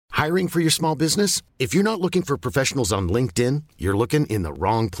Hiring for your small business? If you're not looking for professionals on LinkedIn, you're looking in the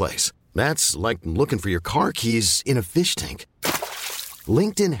wrong place. That's like looking for your car keys in a fish tank.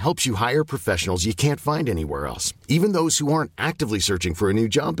 LinkedIn helps you hire professionals you can't find anywhere else, even those who aren't actively searching for a new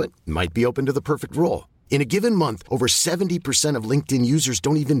job but might be open to the perfect role. In a given month, over 70% of LinkedIn users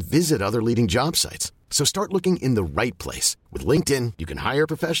don't even visit other leading job sites. So start looking in the right place. With LinkedIn, you can hire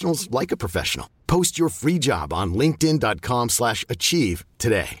professionals like a professional. Post your free job on linkedin.com/achieve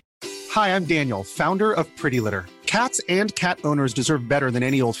today. Hi, I'm Daniel, founder of Pretty Litter. Cats and cat owners deserve better than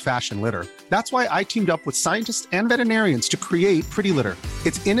any old-fashioned litter. That's why I teamed up with scientists and veterinarians to create Pretty Litter.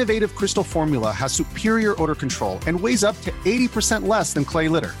 Its innovative crystal formula has superior odor control and weighs up to 80% less than clay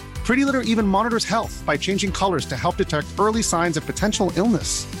litter. Pretty Litter even monitors health by changing colors to help detect early signs of potential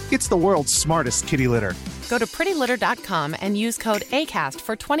illness. It's the world's smartest kitty litter. Go to prettylitter.com and use code ACAST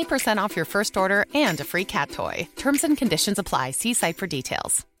for 20% off your first order and a free cat toy. Terms and conditions apply. See site for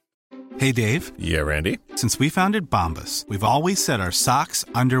details. Hey, Dave. Yeah, Randy. Since we founded Bombas, we've always said our socks,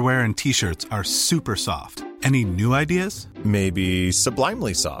 underwear, and T-shirts are super soft. Any new ideas? Maybe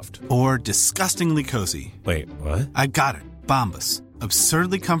sublimely soft. Or disgustingly cozy. Wait, what? I got it. Bombas.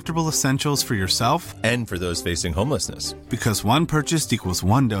 Absurdly comfortable essentials for yourself and for those facing homelessness. Because one purchased equals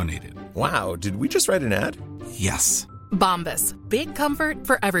one donated. Wow, did we just write an ad? Yes. Bombas. Big comfort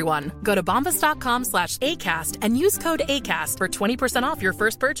for everyone. Go to bombas.com/ACAST and use code ACAST for 20% off your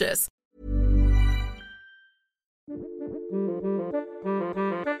first purchase.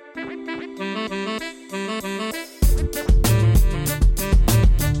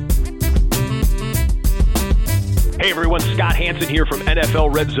 Hey everyone, Scott Hansen here from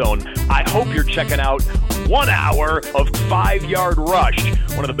NFL Red Zone. I hope you're checking out 1 hour of 5 Yard Rush,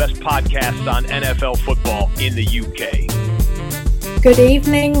 one of the best podcasts on NFL football in the UK. Good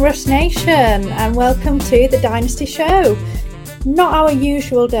evening, Rush Nation, and welcome to the Dynasty Show. Not our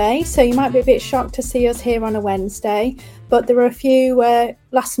usual day, so you might be a bit shocked to see us here on a Wednesday, but there were a few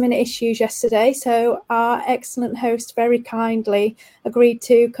last-minute issues yesterday, so our excellent host very kindly agreed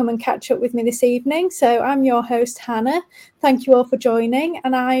to come and catch up with me this evening. So I'm your host, Hannah. Thank you all for joining,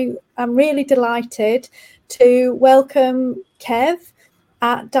 and I am really delighted to welcome Kev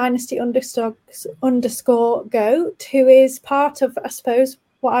at Dynasty_GOAT, who is part of, I suppose,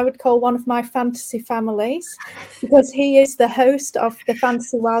 what I would call one of my fantasy families, because he is the host of the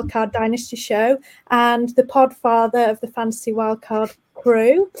Fantasy Wildcard Dynasty Show and the podfather of the Fantasy Wildcard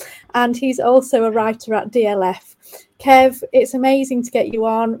crew, and he's also a writer at DLF. Kev, it's amazing to get you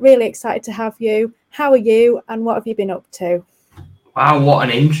on. Really excited to have you. How are you, and what have you been up to? Wow, what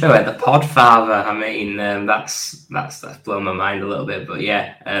an intro at the podfather. I mean, that's blown my mind a little bit, but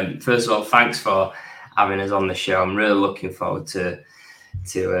yeah. First of all, thanks for having us on the show. I'm really looking forward to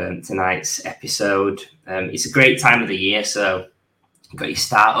tonight's episode. It's a great time of the year, so you've got your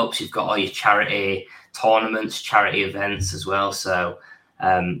startups, you've got all your charity tournaments, charity events as well. So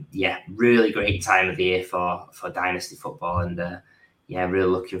really great time of the year for Dynasty football, and really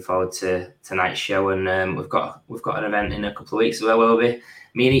looking forward to tonight's show. And we've got an event in a couple of weeks where we'll be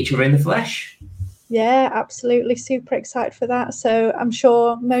meeting each other in the flesh. Yeah, absolutely. Super excited for that. So I'm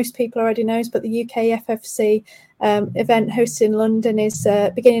sure most people already knows, but the UK FFC event hosted in London is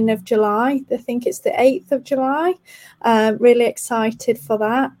beginning of July. I think it's the 8th of July. Really excited for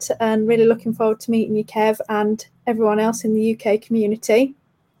that, and really looking forward to meeting you, Kev, and everyone else in the UK community.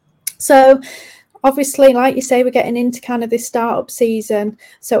 So obviously, like you say, we're getting into kind of this startup season.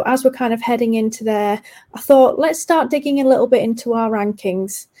 So as we're kind of heading into there, I thought let's start digging a little bit into our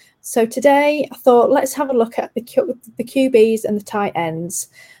rankings. So today I thought let's have a look at the QBs and the tight ends.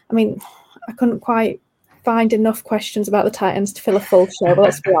 I mean, I couldn't quite find enough questions about the tight ends to fill a full show, but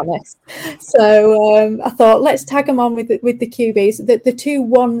let's be honest. So I thought let's tag them on with the QBs, the two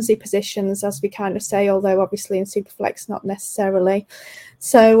onesie positions, as we kind of say, although obviously in Superflex not necessarily.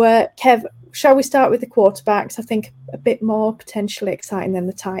 So Kev, shall we start with the quarterbacks? I think a bit more potentially exciting than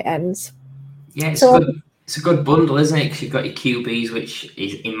the tight ends. Yeah, it's a good bundle, isn't it? Because you've got your QBs, which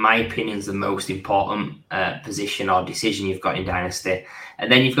is, in my opinion, is the most important position or decision you've got in Dynasty.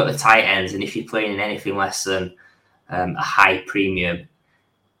 And then you've got the tight ends. And if you're playing in anything less than a high premium,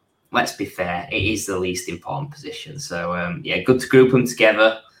 let's be fair, it is the least important position. So, good to group them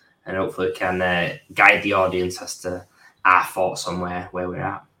together, and hopefully can guide the audience as to our thoughts on where we're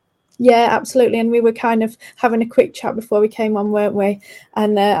at. Yeah, absolutely. And we were kind of having a quick chat before we came on, weren't we?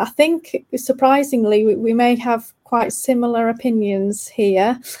 And I think, surprisingly, we may have quite similar opinions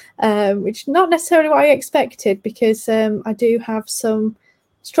here, which not necessarily what I expected, because I do have some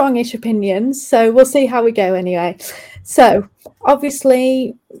strongish opinions. So we'll see how we go anyway. So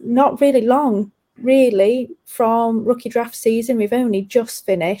obviously not really long really from rookie draft season. We've only just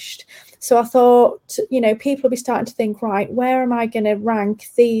finished. So I thought, people will be starting to think, right, where am I going to rank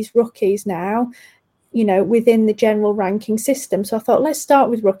these rookies now, within the general ranking system? So I thought, let's start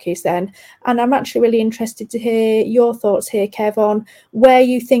with rookies then. And I'm actually really interested to hear your thoughts here, Kev, on where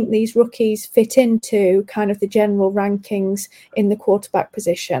you think these rookies fit into kind of the general rankings in the quarterback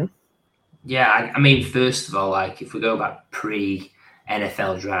position. Yeah, I mean, first of all, like if we go back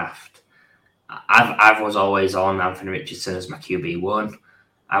pre-NFL draft, I was always on Anthony Richardson as my QB1.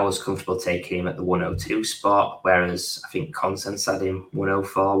 I was comfortable taking him at the 102 spot, whereas I think consensus had him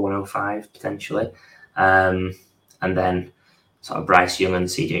 104, 105 potentially. And then sort of Bryce Young and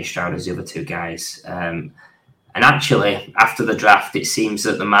CJ Stroud as the other two guys. And actually, after the draft, it seems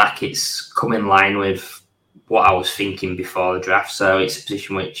that the market's come in line with what I was thinking before the draft. So it's a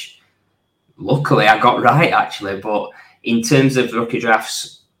position which, luckily, I got right, actually. But in terms of rookie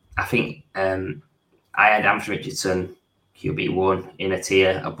drafts, I think I had Anthony Richardson QB1 in a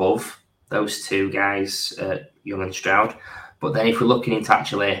tier above those two guys, Young and Stroud. But then if we're looking into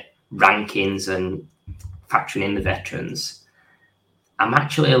actually rankings and factoring in the veterans, I'm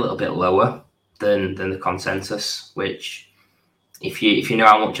actually a little bit lower than the consensus, which if you know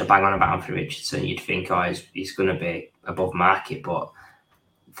how much I bang on about Anthony Richardson, you'd think, he's going to be above market. But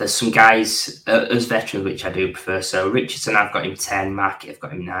there's some guys as veterans which I do prefer. So Richardson, I've got him 10, market, I've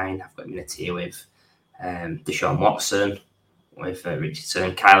got him 9. I've got him in a tier with Deshaun Watson, with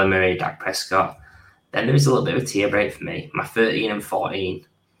Richardson, Kyler Murray, Dak Prescott. Then there is a little bit of a tier break for me. My 13 and 14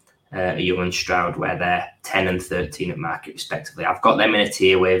 are Young and Stroud, where they're 10 and 13 at market respectively. I've got them in a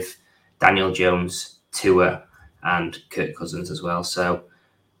tier with Daniel Jones, Tua, and Kirk Cousins as well. So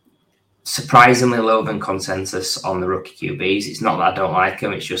surprisingly lower than consensus on the rookie QBs. It's not that I don't like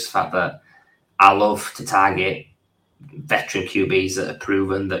them. It's just the fact that I love to target veteran QBs that are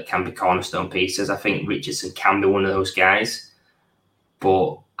proven, that can be cornerstone pieces. I think Richardson can be one of those guys,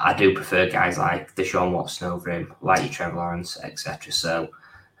 but I do prefer guys like Deshaun Watson over him, like your Trevor Lawrence, etc. So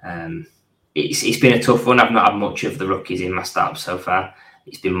it's been a tough one. I've not had much of the rookies in my startup so far.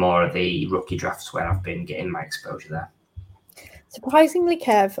 It's been more of the rookie drafts where I've been getting my exposure there. Surprisingly,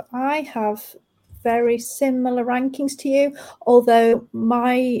 Kev, I have very similar rankings to you, although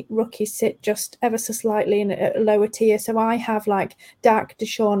my rookies sit just ever so slightly in a lower tier. So I have like Dak,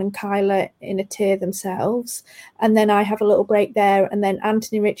 Deshaun and Kyler in a tier themselves. And then I have a little break there. And then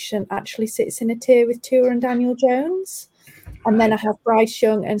Anthony Richardson actually sits in a tier with Tua and Daniel Jones. And then I have Bryce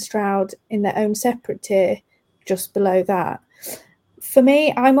Young and Stroud in their own separate tier just below that. For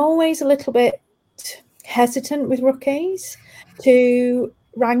me, I'm always a little bit hesitant with rookies to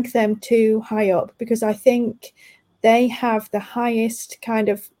rank them too high up, because I think they have the highest kind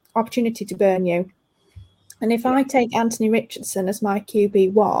of opportunity to burn you. And if I take Anthony Richardson as my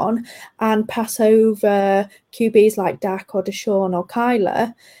QB1 and pass over QBs like Dak or Deshaun or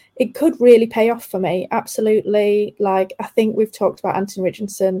Kyler, it could really pay off for me. Absolutely. Like, I think we've talked about Anthony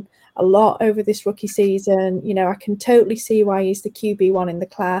Richardson a lot over this rookie season. I can totally see why he's the QB1 in the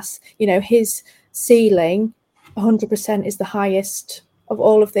class. His ceiling 100% is the highest of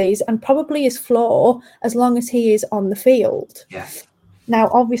all of these, and probably his floor as long as he is on the field. Yeah. Now,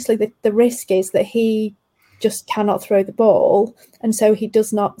 obviously, the risk is that he just cannot throw the ball, and so he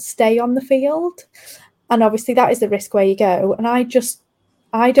does not stay on the field. And obviously, that is the risk where you go. And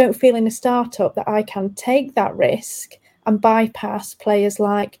I don't feel in a startup that I can take that risk and bypass players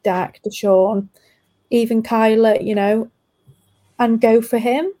like Dak, Deshaun, even Kyler, and go for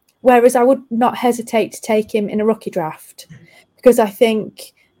him. Whereas I would not hesitate to take him in a rookie draft, because I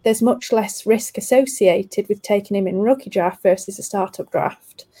think there's much less risk associated with taking him in a rookie draft versus a startup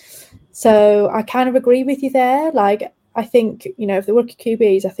draft. So I kind of agree with you there. Like, I think, of the rookie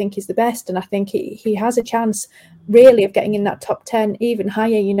QBs, I think he's the best. And I think he has a chance really of getting in that top 10, even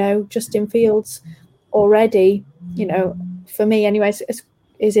higher. Justin Fields already, for me anyways,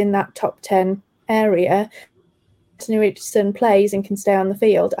 is in that top 10 area. Anthony Richardson plays and can stay on the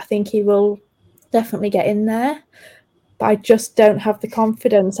field, I think he will definitely get in there. But I just don't have the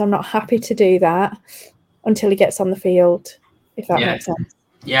confidence. I'm not happy to do that until he gets on the field, if that makes sense.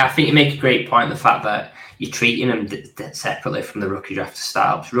 Yeah, I think you make a great point, the fact that you're treating them separately from the rookie draft to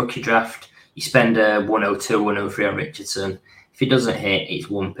startups. Rookie draft, you spend a 102, 103 on Richardson. If he doesn't hit,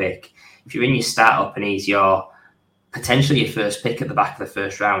 it's one pick. If you're in your startup and he's potentially your first pick at the back of the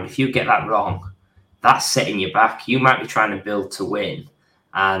first round, if you get that wrong, that's setting you back. You might be trying to build to win,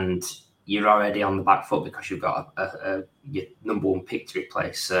 and you're already on the back foot because you've got your number one pick to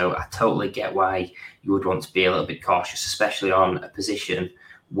replace. So I totally get why you would want to be a little bit cautious, especially on a position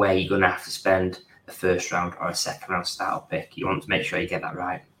where you're going to have to spend a first round or a second round startup pick. You want to make sure you get that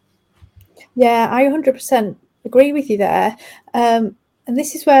right. Yeah, I 100% agree with you there. And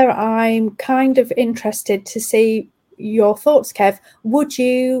this is where I'm kind of interested to see your thoughts, Kev. Would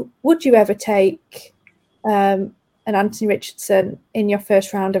you ever take an Anthony Richardson in your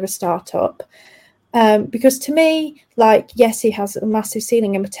first round of a startup? Because to me, like, yes, he has a massive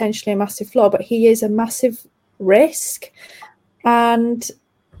ceiling and potentially a massive floor, but he is a massive risk. And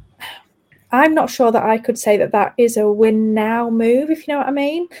I'm not sure that I could say that is a win now move, if you know what I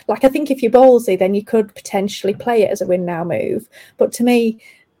mean. Like, I think if you're ballsy, then you could potentially play it as a win now move. But to me,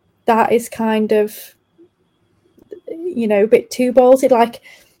 that is kind of, a bit too ballsy. Like,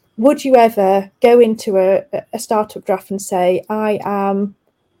 would you ever go into a startup draft and say, I am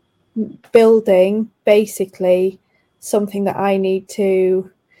building basically something that I need to,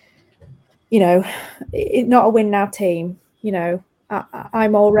 not a win now team,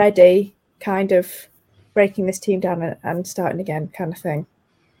 I'm already kind of breaking this team down and starting again kind of thing?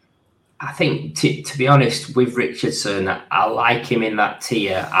 I think, to be honest, with Richardson, I like him in that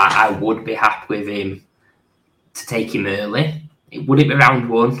tier. I would be happy with him to take him early. Would it be round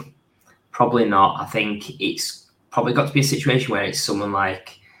one? Probably not. I think it's probably got to be a situation where it's someone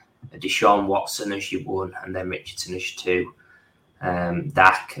like Deshaun Watson as you one, and then Richardson as your two.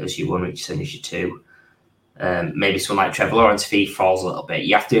 Dak as you one, Richardson as your two. Maybe someone like Trevor Lawrence, if he falls a little bit.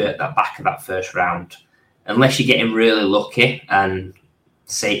 You have to do it at the back of that first round. Unless you get him really lucky and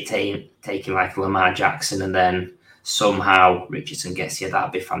say taking like Lamar Jackson and then somehow Richardson gets you,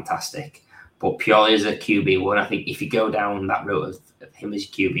 that'd be fantastic. But purely as a QB1, I think if you go down that route of him as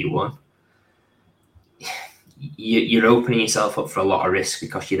QB1, you're opening yourself up for a lot of risk,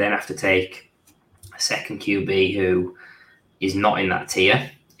 because you then have to take a second QB who is not in that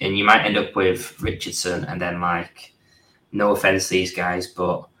tier. And you might end up with Richardson and then, like, no offense to these guys,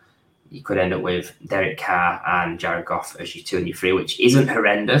 but you could end up with Derek Carr and Jared Goff as your 2 and your 3, which isn't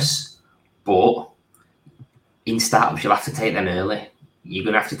horrendous, but in startups, you'll have to take them early. You're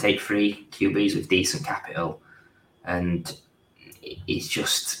going to have to take 3 QBs with decent capital. And it's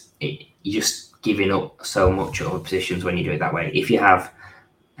just, you're just giving up so much other positions when you do it that way. If you have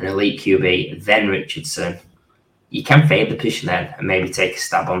an elite QB, then Richardson, you can fade the position then and maybe take a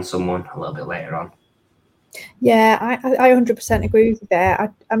stab on someone a little bit later on. Yeah, I 100% agree with you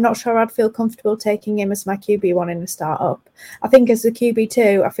there. I'm not sure I'd feel comfortable taking him as my QB1 in the startup. I think as a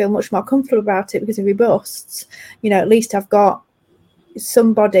QB2, I feel much more comfortable about it, because if he busts, at least I've got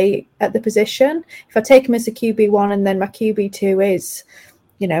somebody at the position. If I take him as a QB1 and then my QB2 is,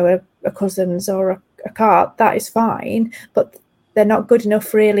 a Cousins or a Cart, that is fine. But they're not good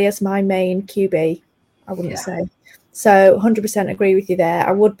enough really as my main QB, I wouldn't say. So 100% agree with you there.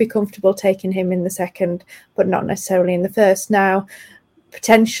 I would be comfortable taking him in the second, but not necessarily in the first. Now,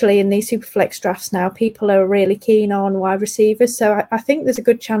 potentially in these Superflex drafts now, people are really keen on wide receivers. So I think there's a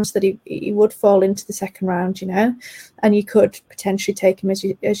good chance that he would fall into the second round, and you could potentially take him as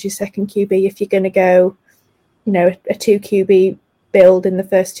your second QB if you're going to go, a 2 QB build in the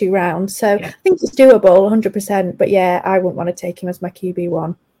first 2 rounds. So I think it's doable 100%. But yeah, I wouldn't want to take him as my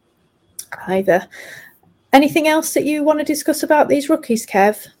QB1 either. Anything else that you want to discuss about these rookies,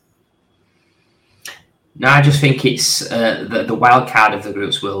 Kev? No, I just think it's the wild card of the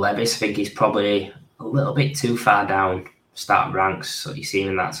groups, Will Levis. I think he's probably a little bit too far down start ranks. So you see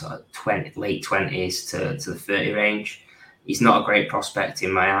him in that sort of late 20s to the 30 range. He's not a great prospect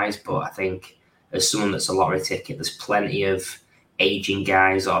in my eyes, but I think as someone that's a lottery ticket, there's plenty of aging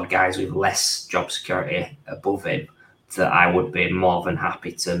guys or guys with less job security above him that I would be more than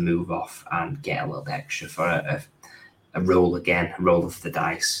happy to move off and get a little bit extra for a roll again, a roll of the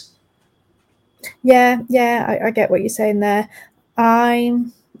dice. Yeah, I get what you're saying there.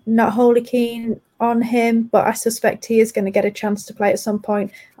 I'm not wholly keen on him, but I suspect he is going to get a chance to play at some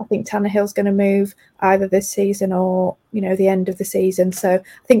point. I think Tannehill's going to move either this season or, the end of the season. So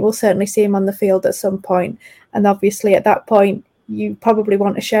I think we'll certainly see him on the field at some point. And obviously at that point, you probably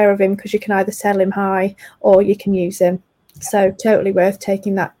want a share of him, because you can either sell him high or you can use him. So totally worth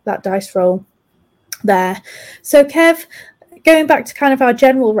taking that dice roll there. So Kev, going back to kind of our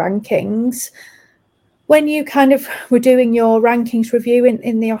general rankings, when you kind of were doing your rankings review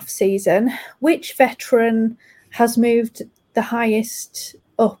in the off season, which veteran has moved the highest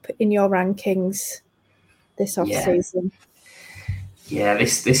up in your rankings this off season? Yeah,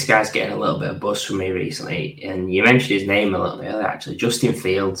 this guy's getting a little bit of buzz from me recently, and you mentioned his name a little bit earlier, actually. Justin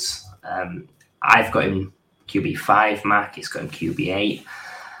Fields. I've got him QB5, Mark. It's got him QB8.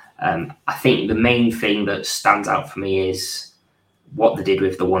 I think the main thing that stands out for me is what they did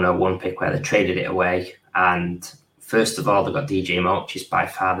with the 101 pick, where they traded it away. And first of all, they got DJ Moore, which is by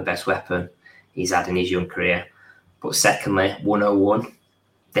far the best weapon he's had in his young career. But secondly, 101.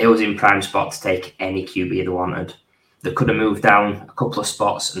 they was in prime spot to take any QB they wanted. They could have moved down a couple of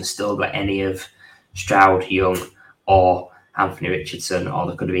spots and still got any of Stroud, Young, or Anthony Richardson, or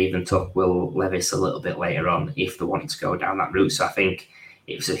they could have even took Will Levis a little bit later on if they wanted to go down that route. So I think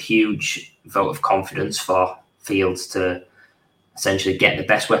it was a huge vote of confidence for Fields to essentially get the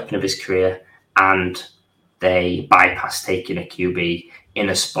best weapon of his career, and they bypassed taking a QB in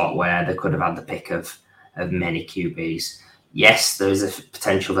a spot where they could have had the pick of many QBs. Yes, there is a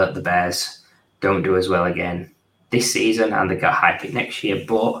potential that the Bears don't do as well again this season and they got high pick next year,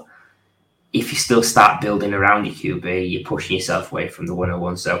 but if you still start building around your QB, you're pushing yourself away from the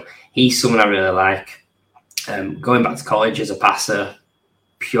 101. So he's someone I really like. Going back to college as a passer,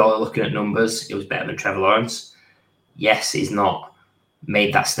 purely looking at numbers, it was better than Trevor Lawrence. Yes, he's not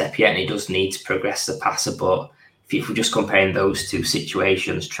made that step yet and he does need to progress as a passer, but if we're just comparing those two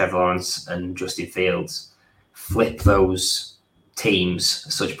situations, Trevor Lawrence and Justin Fields, flip those teams,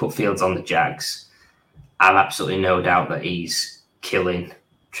 such put Fields on the Jags, I've absolutely no doubt that he's killing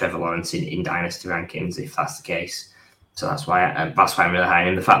Trevor Lawrence in Dynasty rankings if that's the case. So that's why I'm really high on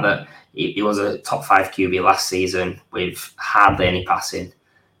him. The fact that he was a top 5 QB last season with hardly any passing,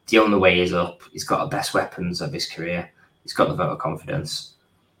 the only way he's up, he's got the best weapons of his career, he's got the vote of confidence.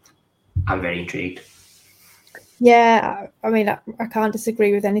 I'm very intrigued. Yeah, I mean, I can't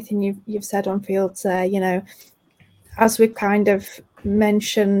disagree with anything you've said on Fields there. You know, as we kind of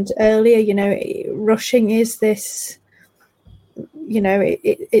mentioned earlier, you know, rushing is this, you know,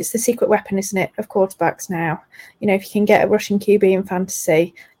 it's the secret weapon, isn't it, of quarterbacks now. You know, if you can get a rushing QB in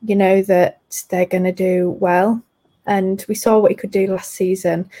fantasy, you know that they're going to do well. And we saw what he could do last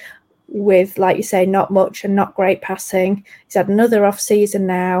season with, like you say, not much and not great passing. He's had another off season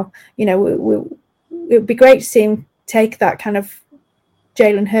now. You know, it would be great to see him take that kind of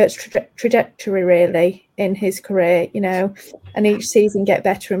Jalen Hurts trajectory really in his career, you know, and each season get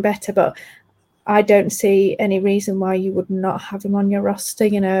better and better. But I don't see any reason why you would not have him on your roster.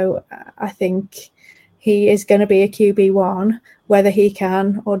 You know, I think he is going to be a QB1, whether he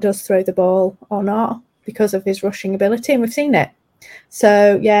can or does throw the ball or not, because of his rushing ability, and we've seen it.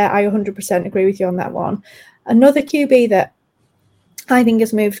 So, yeah, I 100% agree with you on that one. Another QB that I think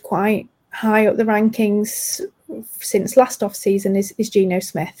has moved quite high up the rankings since last off-season is Geno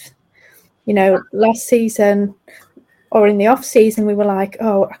Smith. You know, last season or in the off-season, we were like,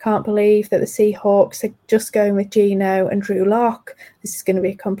 oh, I can't believe that the Seahawks are just going with Geno and Drew Lock. This is going to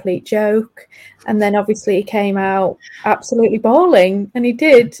be a complete joke. And then obviously he came out absolutely balling, and he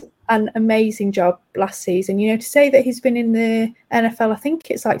did an amazing job last season. You know, to say that he's been in the NFL, I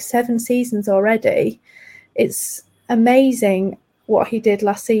think it's like 7 seasons already. It's amazing what he did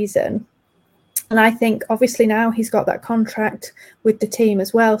last season. And I think obviously now he's got that contract with the team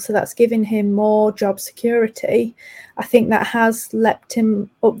as well. So that's given him more job security. I think that has leapt him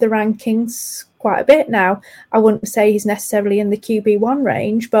up the rankings quite a bit now. I wouldn't say he's necessarily in the QB1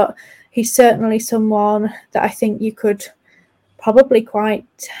 range, but he's certainly someone that I think you could probably quite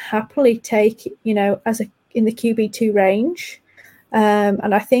happily take, you know, in the QB2 range.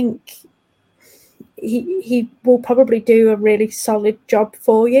 And I think he will probably do a really solid job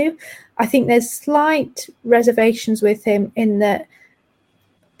for you. I think there's slight reservations with him in that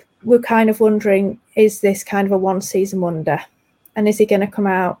we're kind of wondering, is this kind of a one-season wonder? And is he going to come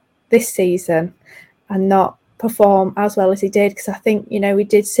out this season and not perform as well as he did? Because I think, you know, we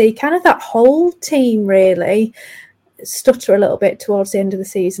did see kind of that whole team really stutter a little bit towards the end of the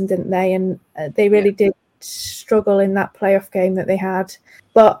season, didn't they? And they really did struggle in that playoff game that they had.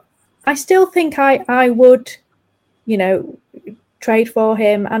 But I still think I would, you know, trade for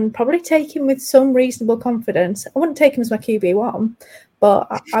him and probably take him with some reasonable confidence. I wouldn't take him as my QB1, but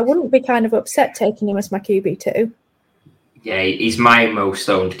I wouldn't be kind of upset taking him as my QB2. Yeah, he's my most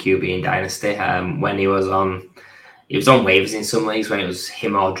owned QB in Dynasty. When he was on waivers in some leagues, when it was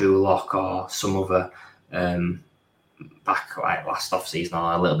him or Drew Lock or some other back like last off season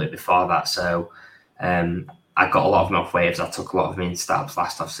or a little bit before that. So I got a lot of him off waivers. I took a lot of him in startups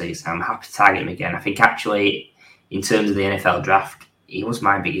last off season. I'm happy to target him again. I think actually, in terms of the NFL draft, he was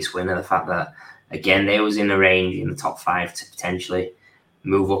my biggest winner. The fact that, again, they was in the range in the top 5 to potentially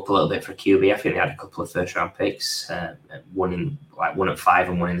move up a little bit for QB. I think they had a couple of first-round picks, one at 5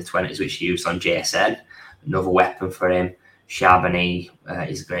 and one in the 20s, which he used on JSN. Another weapon for him. Charbonnet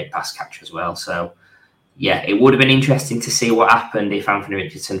is a great pass catcher as well. So, yeah, it would have been interesting to see what happened if Anthony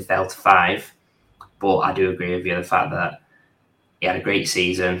Richardson fell to 5. But I do agree with you, the fact that he had a great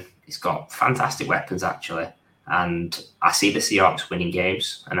season. He's got fantastic weapons, actually. And I see the Seahawks winning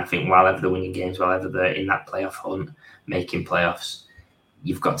games. And I think while ever they're winning games, while ever they're in that playoff hunt, making playoffs,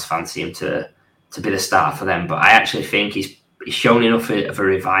 you've got to fancy him to be the starter for them. But I actually think he's shown enough of a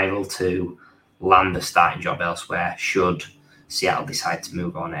revival to land the starting job elsewhere should Seattle decide to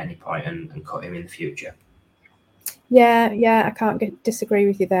move on at any point and cut him in the future. Yeah, I can't disagree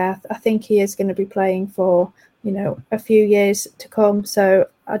with you there. I think he is going to be playing for, a few years to come. So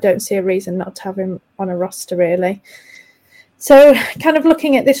I don't see a reason not to have him on a roster, really. So kind of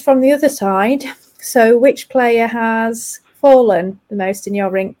looking at this from the other side. So which player has fallen the most in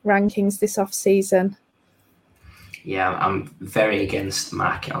your rankings this off-season? Yeah, I'm very against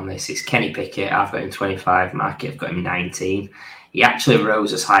market on this. It's Kenny Pickett. I've got him 25. Market, I've got him 19. He actually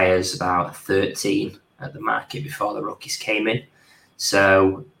rose as high as about 13 at the market before the rookies came in.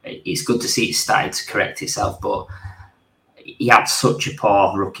 So it's good to see it starting to correct itself, but he had such a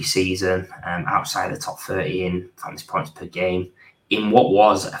poor rookie season outside the top 30 in fantasy points per game. In what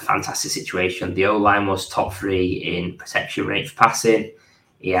was a fantastic situation, the O-line was top 3 in protection rate for passing.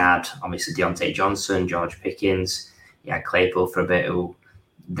 He had, obviously, Deontay Johnson, George Pickens. He had Claypool for a bit, who,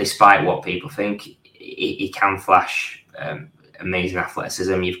 despite what people think, he can flash amazing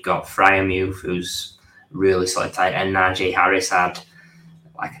athleticism. You've got Freiermuth, who's really solid tight, and Najee Harris had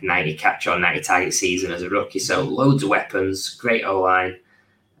like a 90 catch or 90 target season as a rookie. So loads of weapons, great O-line,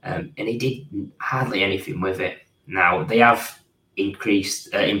 and he did hardly anything with it. Now, they have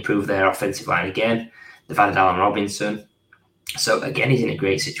improved their offensive line again. They've added Allen Robinson. So again, he's in a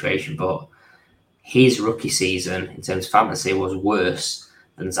great situation, but his rookie season in terms of fantasy was worse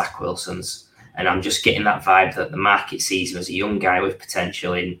than Zach Wilson's. And I'm just getting that vibe that the market sees him as a young guy with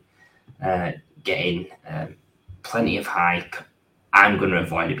potential in getting plenty of hype. I'm going to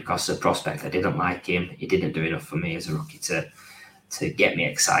avoid it because of the prospect. I didn't like him. He didn't do enough for me as a rookie to get me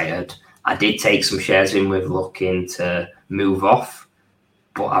excited. I did take some shares in with looking to move off,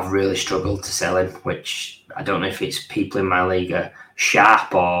 but I've really struggled to sell him, which I don't know if it's people in my league are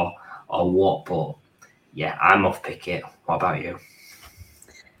sharp or what, but yeah, I'm off Pickett. What about you?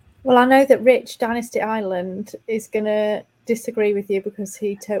 Well, I know that Rich Dynasty Island is going to disagree with you because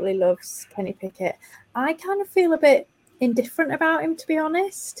he totally loves Kenny Pickett. I kind of feel a bit indifferent about him, to be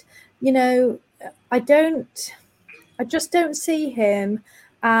honest. I just don't see him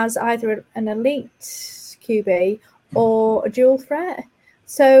as either an elite QB or a dual threat.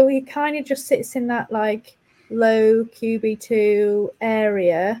 So he kind of just sits in that like low QB2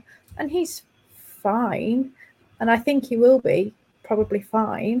 area, and he's fine. And I think he will be probably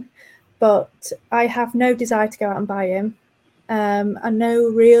fine, but I have no desire to go out and buy him. And no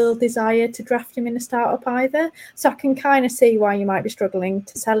real desire to draft him in a startup either. So I can kind of see why you might be struggling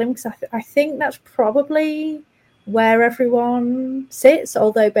to sell him, because I think that's probably where everyone sits,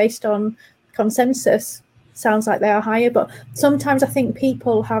 although based on consensus, sounds like they are higher. But sometimes I think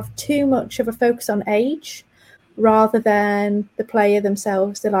people have too much of a focus on age rather than the player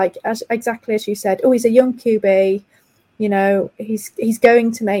themselves. They're like, exactly as you said, he's a young QB, he's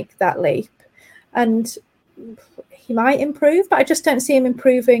going to make that leap. And he might improve, but I just don't see him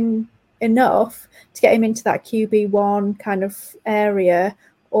improving enough to get him into that QB1 kind of area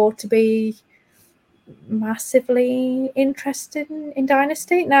or to be massively interested in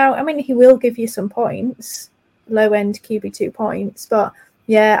Dynasty. Now, I mean, he will give you some points, low-end QB2 points, but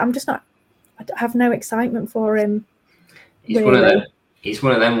yeah, I have no excitement for him. He's really. He's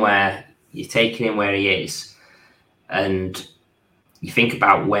one of them where you're taking him where he is and you think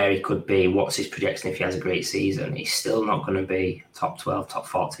about where he could be, what's his projection if he has a great season, he's still not going to be top 12, top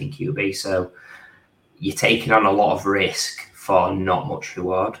 14 QB. So you're taking on a lot of risk for not much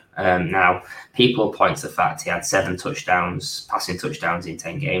reward. Now, people point to the fact he had 7 touchdowns, passing touchdowns in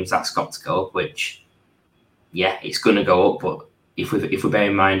 10 games. That's got to go up, which, yeah, it's going to go up. But if we bear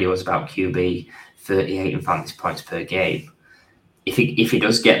in mind he was about QB 38 in fantasy points per game, if he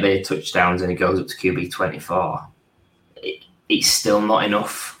does get the touchdowns and he goes up to QB 24, it's still not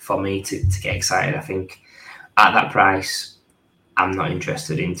enough for me to get excited. I think at that price, I'm not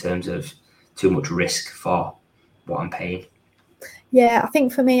interested in terms of too much risk for what I'm paying. Yeah, I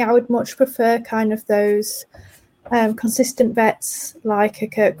think for me, I would much prefer kind of those consistent vets like a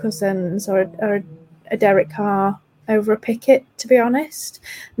Kirk Cousins or a Derek Carr over a Pickett, to be honest.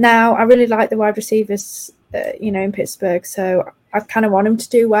 Now, I really like the wide receivers, in Pittsburgh, so I kind of want him to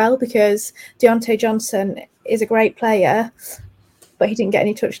do well because Deontay Johnson is a great player, but he didn't get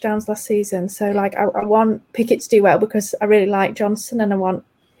any touchdowns last season. So, I want Pickett to do well because I really like Johnson and I want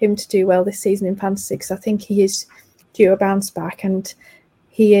him to do well this season in fantasy because I think he is due a bounce back and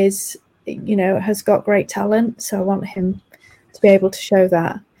he is, has got great talent. So I want him to be able to show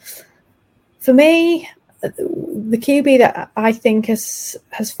that. For me, the QB that I think has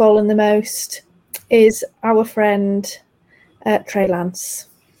fallen the most is our friend Trey Lance.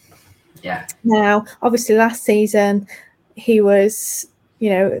 Yeah. Now, obviously last season, he was,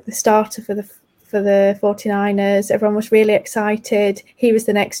 the starter for the 49ers. Everyone was really excited. He was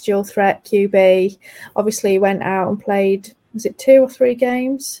the next dual threat QB. Obviously, he went out and played, was it 2 or 3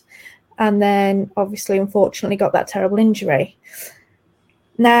 games? And then, obviously, unfortunately, got that terrible injury.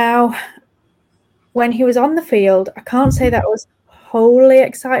 Now, when he was on the field, I can't say that I was wholly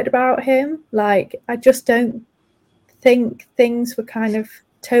excited about him. Like, I just don't think things were kind of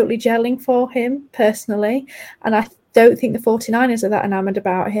totally gelling for him personally. And I don't think the 49ers are that enamoured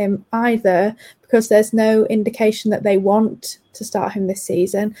about him either, because there's no indication that they want to start him this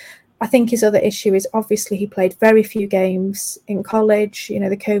season. I think his other issue is obviously he played very few games in college, the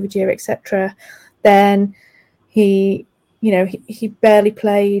COVID year, etc. Then he barely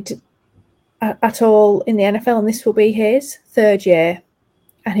played at all in the NFL, and this will be his 3rd year.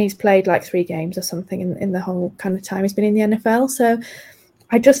 And he's played like 3 games or something in the whole kind of time he's been in the NFL. So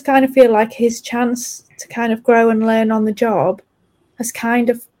I just kind of feel like his chance to kind of grow and learn on the job has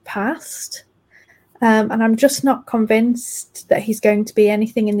kind of passed. And I'm just not convinced that he's going to be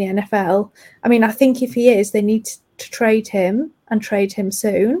anything in the NFL. I mean, I think if he is, they need to trade him and trade him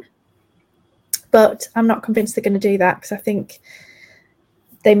soon. But I'm not convinced they're going to do that, because I think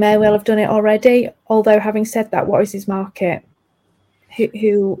they may well have done it already. Although, having said that, what is his market?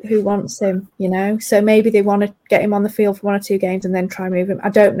 Who wants him, So maybe they want to get him on the field for 1 or 2 games and then try and move him. I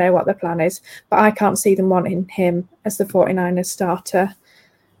don't know what their plan is, but I can't see them wanting him as the 49ers starter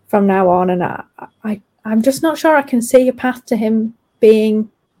from now on. And I'm just not sure I can see a path to him being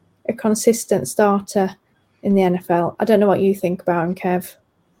a consistent starter in the NFL. I don't know what you think about him, Kev.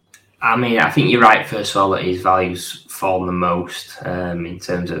 I mean, I think you're right, first of all, that his value's fallen the most in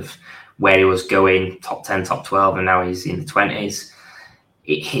terms of where he was going, top 10, top 12, and now he's in the 20s.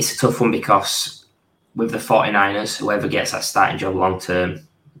 It's a tough one because with the 49ers, whoever gets that starting job long term,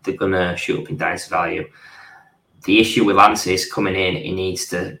 they're going to shoot up in Dynasty value. The issue with Lance is coming in, he needs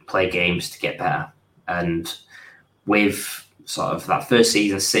to play games to get better. And with sort of that first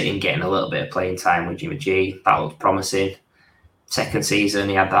season sitting, getting a little bit of playing time with Jimmy G, that looked promising. Second season,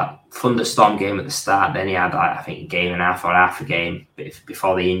 he had that thunderstorm game at the start. Then he had, I think, a game and a half or half a game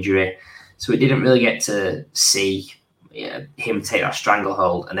before the injury. So we didn't really get to see him take that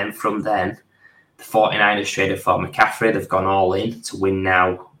stranglehold. And then from then, the 49ers traded for McCaffrey. They've gone all in to win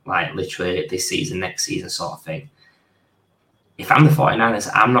now, like literally this season, next season sort of thing. If I'm the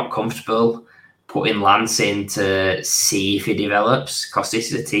 49ers, I'm not comfortable putting Lance in to see if he develops, because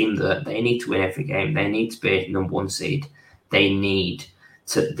this is a team that they need to win every game. They need to be number 1 seed. They need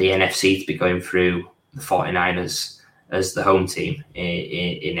the NFC to be going through the 49ers as the home team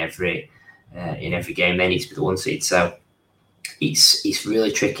in every game. They need to be the 1 seed. So it's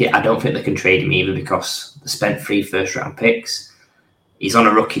really tricky. I don't think they can trade him either, because they spent 3 first-round picks. He's on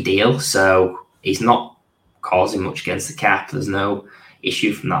a rookie deal, so he's not causing much against the cap. There's no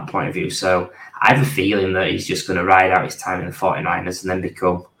issue from that point of view. So I have a feeling that he's just going to ride out his time in the 49ers and then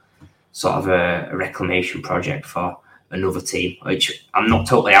become sort of a reclamation project for another team, which I'm not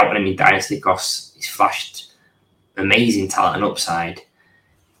totally out on him in Dynasty because he's flashed amazing talent and upside.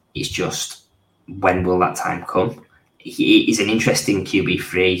 It's just, when will that time come? He's an interesting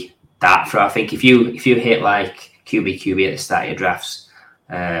QB3 dart throw. I think if you hit like QB at the start of your drafts,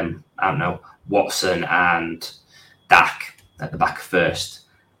 I don't know, Watson and Dak at the back first,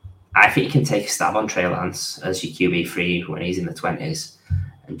 I think you can take a stab on Trey Lance as your QB3 when he's in the 20s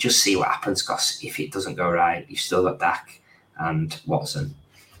and just see what happens, because if it doesn't go right, you've still got Dak and Watson.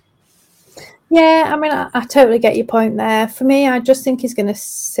 Yeah, I mean, I totally get your point there. For me, I just think he's going to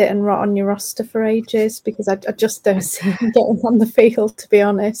sit and rot on your roster for ages, because I just don't see him getting on the field, to be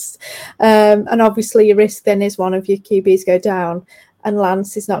honest. And obviously your risk then is one of your QBs go down and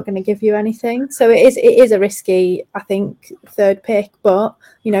Lance is not going to give you anything. So it is a risky, I think, 3rd pick. But,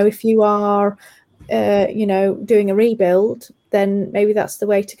 if you are, doing a rebuild, then maybe that's the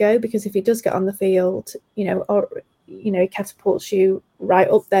way to go, because if he does get on the field, he catapults you right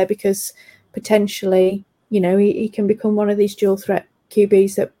up there, because potentially, he can become one of these dual threat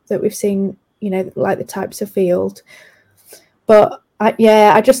QBs that we've seen, like the types of field. But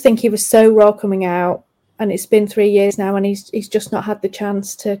I just think he was so raw coming out, and it's been 3 years now, and he's just not had the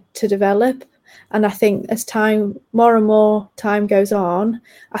chance to develop. And I think as more and more time goes on,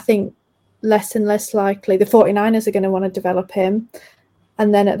 I think less and less likely the 49ers are going to want to develop him.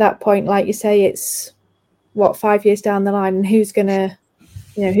 And then at that point, like you say, it's 5 years down the line, and who's going to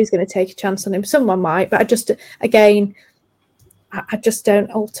take a chance on him? Someone might, but I just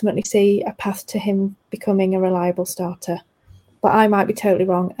don't ultimately see a path to him becoming a reliable starter. But I might be totally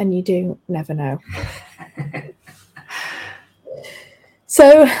wrong, and you do never know.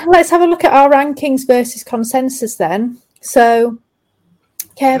 So let's have a look at our rankings versus consensus then. So,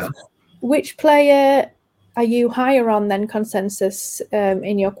 Kev, which player are you higher on than consensus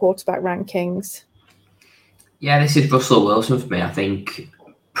in your quarterback rankings? Yeah, this is Russell Wilson for me. I think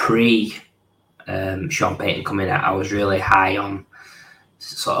pre Sean Payton coming out, I was really high on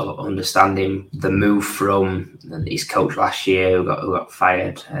sort of understanding the move from his coach last year who got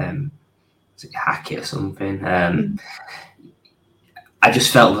fired. Was it Hackett or something? I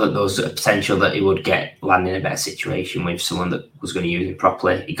just felt that there was a potential that he would land in a better situation with someone that was going to use him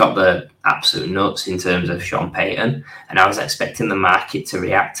properly. He got the absolute nuts in terms of Sean Payton, and I was expecting the market to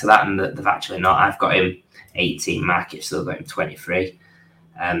react to that, and they've actually not. I've got him 18, market still got him 23.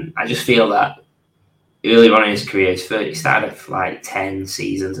 I just feel that early on in his career, he started like 10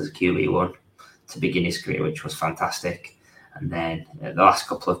 seasons as a QB1 to begin his career, which was fantastic. And then the last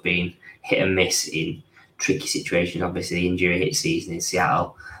couple have been hit and miss in tricky situations. Obviously, the injury hit season in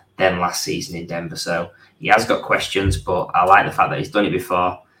Seattle, then last season in Denver. So he has got questions, but I like the fact that he's done it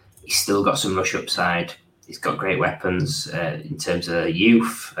before. He's still got some rush upside. He's got great weapons in terms of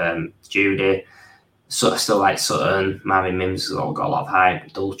youth. Judy, still like Sutton, Marvin Mims has all got a lot of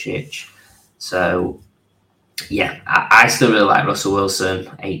hype, Dulcich. So yeah, I still really like Russell Wilson,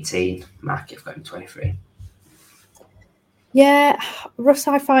 18, market I've got him 23. Yeah, Russ,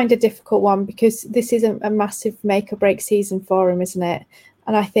 I find a difficult one because this isn't a massive make or break season for him, isn't it?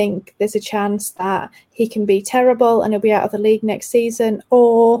 And I think there's a chance that he can be terrible and he'll be out of the league next season,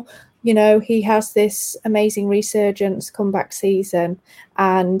 or, you know, he has this amazing resurgence comeback season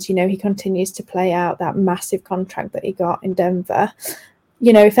and, you know, he continues to play out that massive contract that he got in Denver.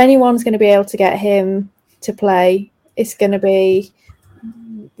 You know, if anyone's going to be able to get him to play, it's going to be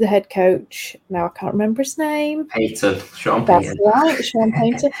the head coach. Now I can't remember his name. Sean Payton. That's right, Sean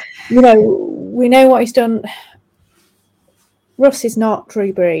Payton. You know, we know what he's done. Russ is not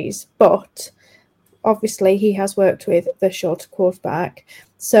Drew Brees, but obviously he has worked with the shorter quarterback,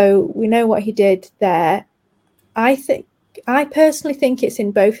 so we know what he did there. I personally think it's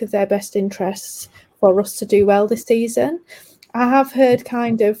in both of their best interests for Russ to do well this season. I have heard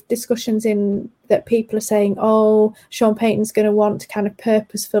kind of discussions in that people are saying, oh, Sean Payton's going to want to kind of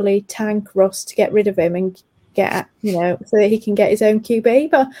purposefully tank Russ to get rid of him and get, you know, so that he can get his own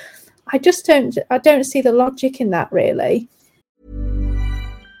QB. But I don't see the logic in that, really.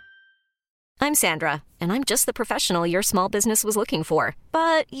 I'm Sandra, and I'm just the professional your small business was looking for.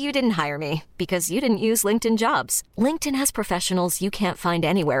 But you didn't hire me because you didn't use LinkedIn Jobs. LinkedIn has professionals you can't find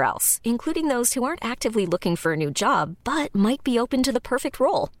anywhere else, including those who aren't actively looking for a new job, but might be open to the perfect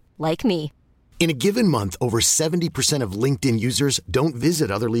role, like me. In a given month, over 70% of LinkedIn users don't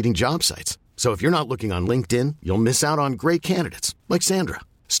visit other leading job sites. So if you're not looking on LinkedIn, you'll miss out on great candidates like Sandra.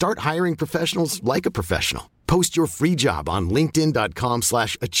 Start hiring professionals like a professional. Post your free job on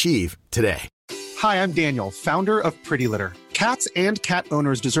linkedin.com/achieve today. Hi, I'm Daniel, founder of Pretty Litter. Cats and cat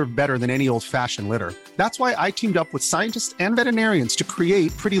owners deserve better than any old-fashioned litter. That's why I teamed up with scientists and veterinarians to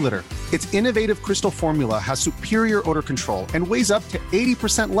create Pretty Litter. Its innovative crystal formula has superior odor control and weighs up to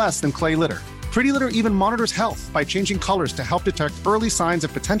 80% less than clay litter. Pretty Litter even monitors health by changing colors to help detect early signs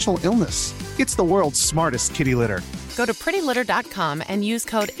of potential illness. It's the world's smartest kitty litter. Go to prettylitter.com and use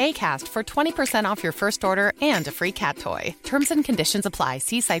code ACAST for 20% off your first order and a free cat toy. Terms and conditions apply.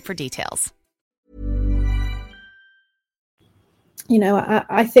 See site for details. You know,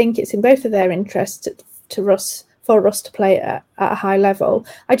 I think it's in both of their interests for Russ to play at a high level.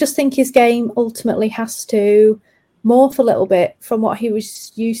 I just think his game ultimately has to morph a little bit from what he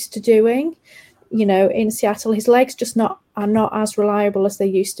was used to doing. You know, in Seattle, his legs just are not as reliable as they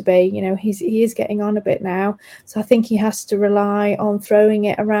used to be. You know, he is getting on a bit now, so I think he has to rely on throwing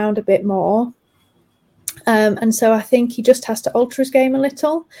it around a bit more. And so I think he just has to alter his game a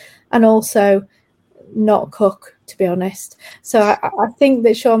little, and also not cook, to be honest. So I think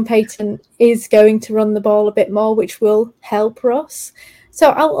that Sean Payton is going to run the ball a bit more, which will help Russ.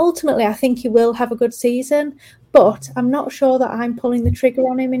 So ultimately, I think he will have a good season. But I'm not sure that I'm pulling the trigger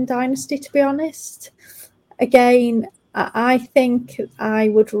on him in Dynasty, to be honest. Again, I think I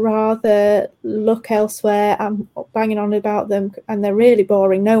would rather look elsewhere. I'm banging on about them, and they're really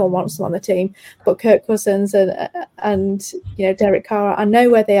boring. No one wants them on the team. But Kirk Cousins and you know, Derek Carr, I know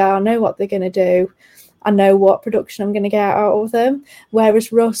where they are. I know what they're going to do. I know what production I'm going to get out of them.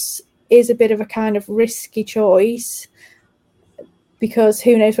 Whereas Russ is a bit of a kind of risky choice because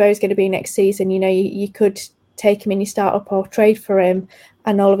who knows where he's going to be next season. You know, you could take him in your startup or trade for him,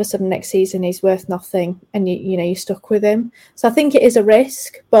 and all of a sudden next season he's worth nothing, and you're stuck with him. So I think it is a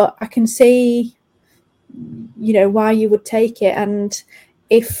risk, but I can see, you know, why you would take it. And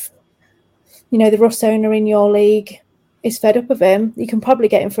if, you know, the Russ owner in your league is fed up of him, you can probably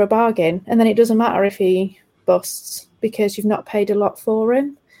get him for a bargain, and then it doesn't matter if he busts. because you've not paid a lot for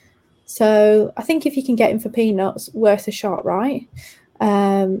him. So I think if you can get him for peanuts, worth a shot, right?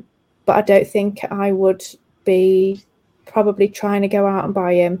 But I don't think I would be probably trying to go out and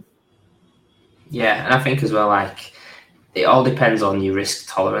buy him. Yeah, and I think as well, like, it all depends on your risk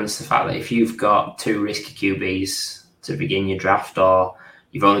tolerance. The fact that if you've got 2 risky QBs to begin your draft, or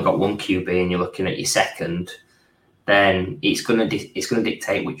you've only got 1 QB and you're looking at your second, then it's going to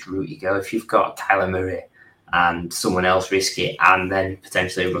dictate which route you go. If you've got Kyler Murray and someone else risky, and then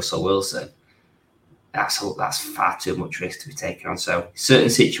potentially Russell Wilson, that's far too much risk to be taken on. So certain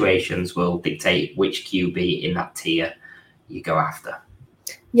situations will dictate which QB in that tier you go after.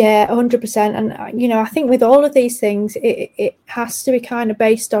 Yeah, 100%. And, you know, I think with all of these things, it has to be kind of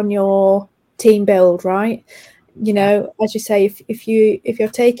based on your team build, right? You know, as you say, if you're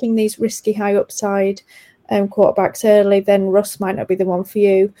taking these risky high upside quarterbacks early, then Russ might not be the one for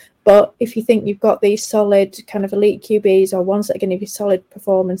you. But if you think you've got these solid kind of elite QBs or ones that are going to give you solid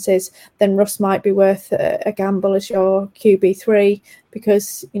performances, then Russ might be worth a gamble as your QB3,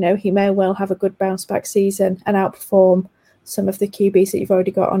 because, you know, he may well have a good bounce back season and outperform some of the QBs that you've already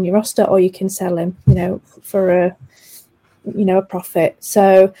got on your roster, or you can sell him, you know, for a profit.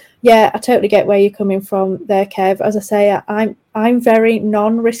 So yeah, I totally get where you're coming from there, Kev. As I say, I'm very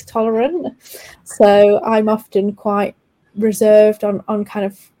non-risk tolerant, so I'm often quite reserved on kind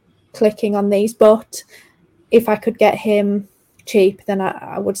of clicking on these. But if I could get him cheap, then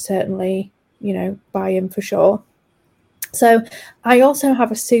I would certainly, you know, buy him for sure. So I also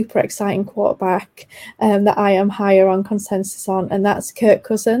have a super exciting quarterback that I am higher on consensus on, and that's Kirk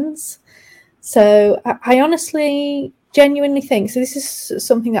Cousins. So I honestly, genuinely think, so this is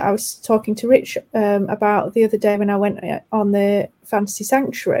something that I was talking to Rich about the other day when I went on the Fantasy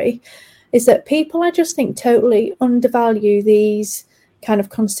Sanctuary, is that people, I just think, totally undervalue these kind of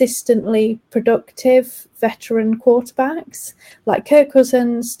consistently productive veteran quarterbacks. Like Kirk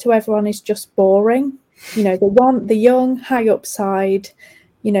Cousins, to everyone, is just boring. You know, they want the young, high upside,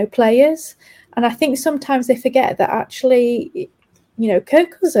 you know, players. And I think sometimes they forget that actually, you know,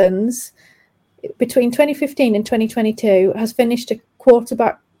 Kirk Cousins, between 2015 and 2022, has finished a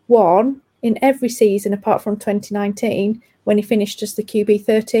quarterback 1 in every season apart from 2019, when he finished as the QB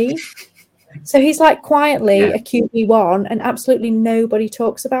 13. So he's like quietly a QB 1, and absolutely nobody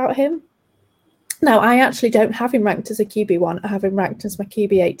talks about him. Now, I actually don't have him ranked as a QB 1. I have him ranked as my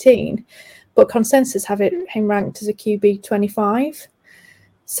QB 18, but consensus have him ranked as a QB 25.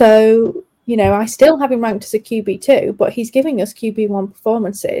 So, you know, I still have him ranked as a QB 2, but he's giving us QB 1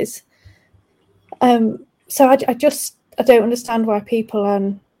 performances. So I don't understand why people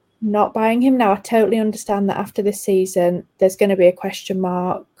are not buying him. Now, I totally understand that after this season, there's going to be a question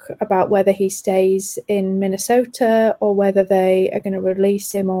mark about whether he stays in Minnesota or whether they are going to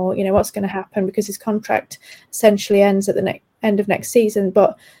release him, or, you know, what's going to happen, because his contract essentially ends at the end of next season.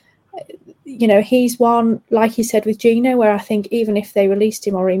 But, you know, he's one, like you said with Gino, where I think even if they released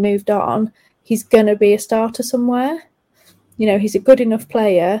him or he moved on, he's going to be a starter somewhere. You know, he's a good enough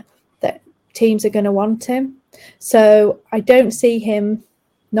player that teams are going to want him. So I don't see him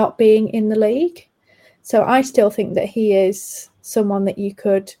not being in the league. So I still think that he is someone that you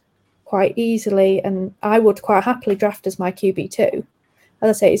could quite easily, and I would quite happily draft as my QB2. As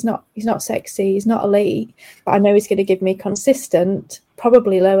I say, he's not sexy, he's not elite, but I know he's going to give me consistent,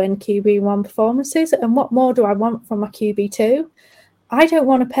 probably low-end QB1 performances. And what more do I want from my QB2? I don't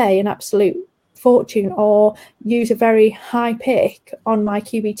want to pay an absolute fortune or use a very high pick on my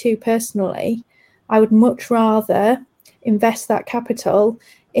QB2 personally. I would much rather invest that capital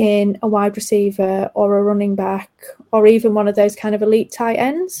in a wide receiver or a running back, or even one of those kind of elite tight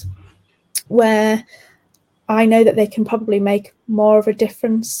ends, where I know that they can probably make more of a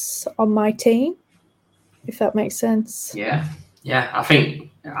difference on my team, if that makes sense. Yeah. I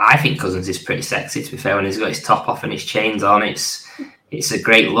think Cousins is pretty sexy, to be fair. When he's got his top off and his chains on, it's a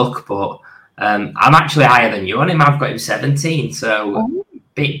great look. But I'm actually higher than you on him. I've got him 17. So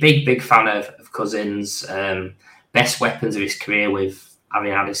big fan of Cousins. Best weapons of his career with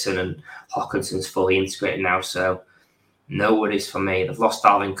having Addison and Hawkinson's fully integrated now. So no worries for me. They've lost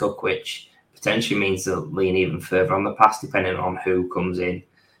Dalvin Cook, which potentially means they'll lean even further on the pass, depending on who comes in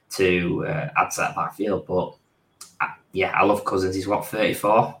to add to that backfield. But I love Cousins. He's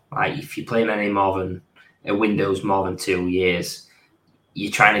 34. Like, if you're playing any more than a window's more than 2 years,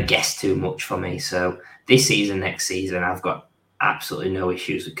 you're trying to guess too much for me. So this season, next season, I've got absolutely no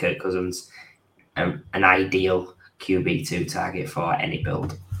issues with Kirk Cousins. An ideal QB2 target for any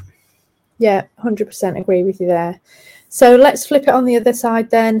build. Yeah, 100% agree with you there. So let's flip it on the other side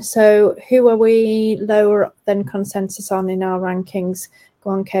then. So who are we lower than consensus on in our rankings?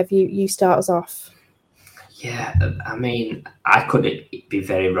 Go on, Kev, you start us off. Yeah, I mean, I could be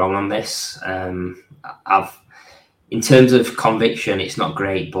very wrong on this. In terms of conviction, it's not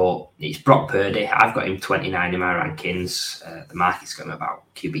great, but it's Brock Purdy. I've got him 29 in my rankings. The market's got him about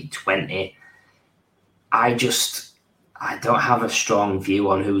QB 20. I don't have a strong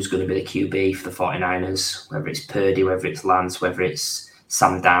view on who's going to be the QB for the 49ers, whether it's Purdy, whether it's Lance, whether it's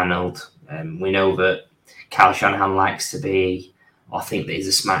Sam Darnold. We know that Kyle Shanahan likes to be, I think that he's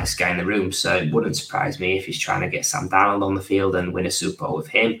the smartest guy in the room, so it wouldn't surprise me if he's trying to get Sam Darnold on the field and win a Super Bowl with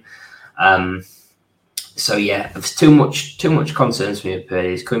him. So yeah, there's too much concerns for me with Purdy.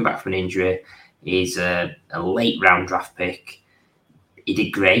 He's coming back from an injury. He's a late round draft pick. He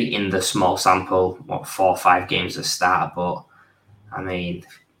did great in the small sample, 4 or 5 games as a starter, but I mean,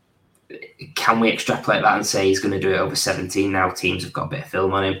 can we extrapolate that and say he's going to do it over 17 now? Teams have got a bit of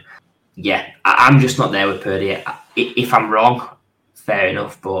film on him. Yeah, I'm just not there with Purdy. If I'm wrong, fair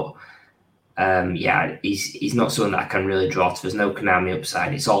enough, but he's not someone that I can really draw to. There's no Konami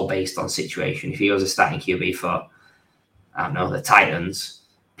upside. It's all based on situation. If he was a starting QB for, I don't know, the Titans,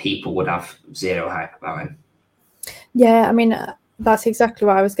 people would have zero hype about him. Yeah, I mean, that's exactly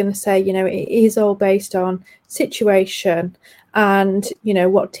what I was going to say. You know, it is all based on situation and, you know,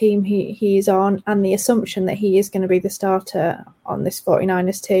 what team he is on and the assumption that he is going to be the starter on this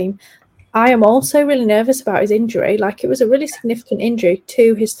 49ers team. I am also really nervous about his injury. Like, it was a really significant injury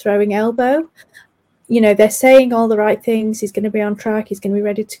to his throwing elbow. You know, they're saying all the right things. He's going to be on track. He's going to be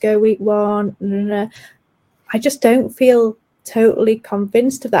ready to go week 1. I just don't feel totally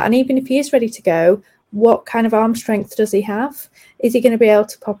convinced of that. And even if he is ready to go, what kind of arm strength does he have? Is he going to be able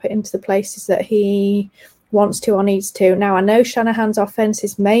to pop it into the places that he wants to or needs to? Now, I know Shanahan's offense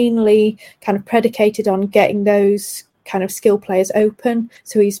is mainly kind of predicated on getting those kind of skill players open,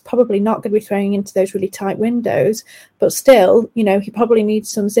 so he's probably not going to be throwing into those really tight windows, but still, you know, he probably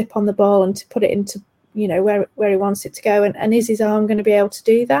needs some zip on the ball and to put it into, you know, where he wants it to go, and is his arm going to be able to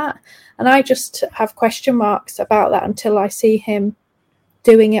do that? And I just have question marks about that until I see him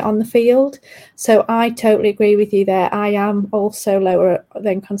doing it on the field. So I totally agree with you there. I am also lower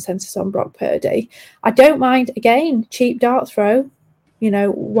than consensus on Brock Purdy. I don't mind, again, cheap dart throw, you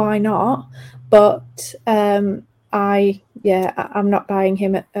know, why not? But I'm not buying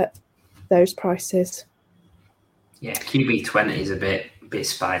him at those prices. Yeah, QB 20 is a bit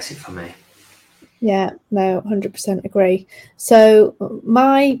spicy for me. Yeah, no, 100% agree. So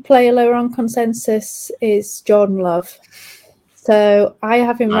my player lower on consensus is Jordan Love. So I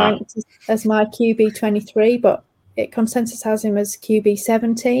have him ranked as my QB 23, but consensus has him as QB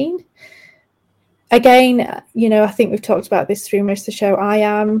 17. Again, you know, I think we've talked about this through most of the show. I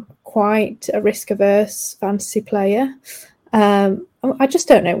am quite a risk-averse fantasy player. I just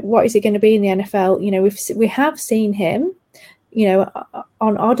don't know what is he going to be in the NFL. You know, we have seen him, you know,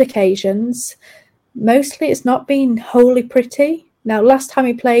 on odd occasions. Mostly it's not been wholly pretty. Now, last time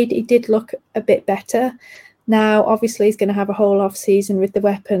he played, he did look a bit better. Now, obviously, he's going to have a whole off season with the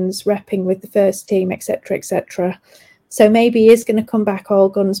weapons, repping with the first team, etc., etc. So maybe he is going to come back all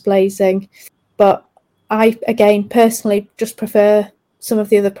guns blazing. But I, again, personally just prefer some of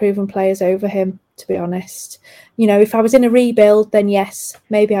the other proven players over him, to be honest. You know, if I was in a rebuild, then yes,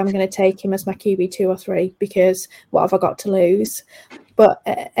 maybe I'm going to take him as my QB 2 or 3 because what have I got to lose? But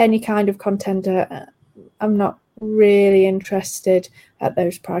any kind of contender, I'm not really interested at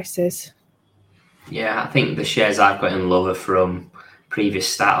those prices. Yeah, I think the shares I've got in Love are from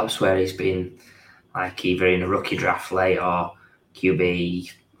previous startups where he's been like either in a rookie draft late or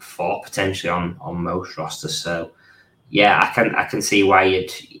QB 4 potentially on most rosters. So yeah, I can see why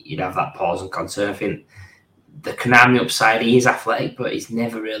you'd have that pause and concern. I think the Konami upside, he is athletic, but he's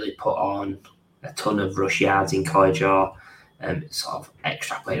never really put on a ton of rush yards in college or sort of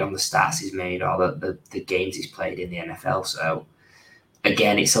extrapolated on the stats he's made or the games he's played in the NFL. So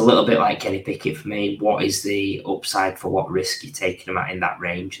again, it's a little bit like Kenny Pickett for me. What is the upside for what risk you're taking him at in that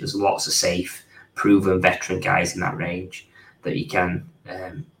range? There's lots of safe, proven veteran guys in that range that you can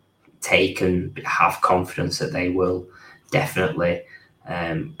take and have confidence that they will definitely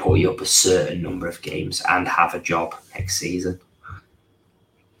put you up a certain number of games and have a job next season.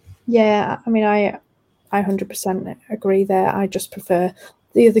 Yeah, I mean, I 100% agree there. I just prefer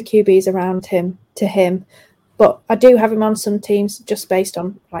the other QBs around him to him. But I do have him on some teams just based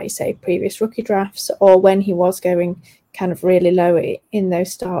on, like you say, previous rookie drafts or when he was going kind of really low in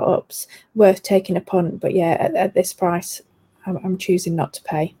those startups, worth taking a punt. But yeah, at this price, I'm choosing not to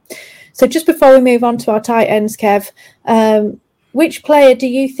pay. So just before we move on to our tight ends, Kev, which player do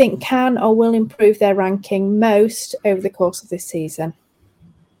you think can or will improve their ranking most over the course of this season?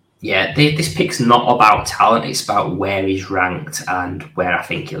 Yeah, this pick's not about talent. It's about where he's ranked and where I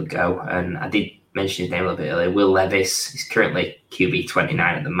think he'll go. And I did mentioned his name a little bit earlier, Will Levis. He's currently QB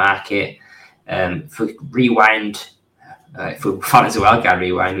 29 at the market. If we rewind, if we fantasy wildcard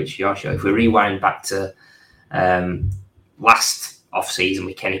rewind, which is your show, if we rewind back to last off-season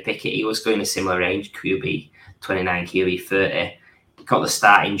with Kenny Pickett, he was going a similar range, QB 29, QB 30. He got the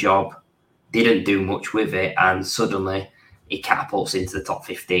starting job, didn't do much with it, and suddenly he catapults into the top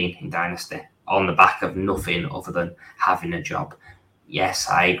 15 in Dynasty on the back of nothing other than having a job. Yes,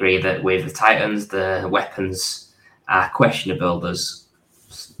 I agree that with the Titans, the weapons are questionable. There's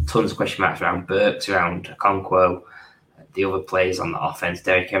tons of question marks around Burks, around Okonkwo, the other players on the offense.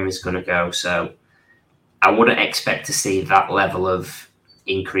 Derrick Henry's going to go. So I wouldn't expect to see that level of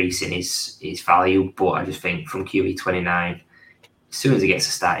increase in his value, but I just think from QB 29, as soon as he gets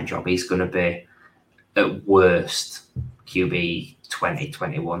a starting job, he's going to be at worst QB 20,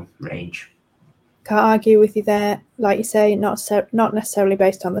 21 range. Can't argue with you there. Like you say, not necessarily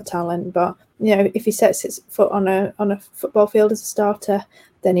based on the talent, but if he sets his foot on a football field as a starter,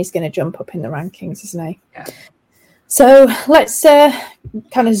 then he's going to jump up in the rankings, isn't he? Yeah. So let's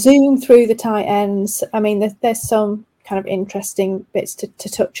kind of zoom through the tight ends. I mean, there's some kind of interesting bits to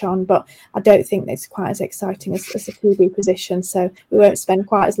touch on, but I don't think it's quite as exciting as the QB position, so we won't spend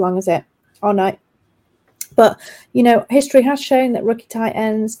quite as long on it. But, history has shown that rookie tight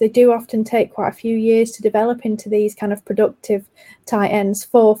ends, they do often take quite a few years to develop into these kind of productive tight ends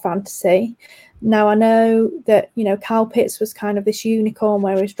for fantasy. Now, I know that, Kyle Pitts was kind of this unicorn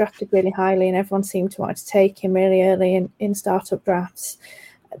where he was drafted really highly and everyone seemed to want to take him really early in startup drafts.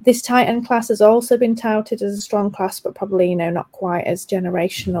 This tight end class has also been touted as a strong class, but probably, not quite as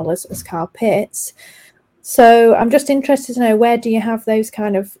generational as Kyle Pitts. So I'm just interested to know, where do you have those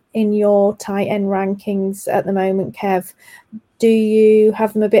kind of in your tight end rankings at the moment, Kev? Do you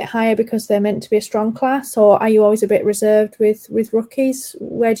have them a bit higher because they're meant to be a strong class, or are you always a bit reserved with rookies?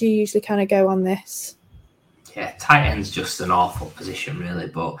 Where do you usually kind of go on this? Yeah, tight end's just an awful position, really.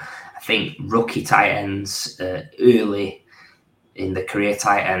 But I think rookie tight ends early in the career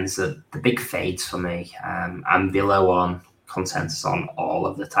tight ends are the big fades for me. I'm below on consensus on all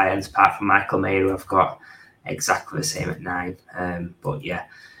of the tight ends, apart from Michael Mayer, who I've got exactly the same at 9.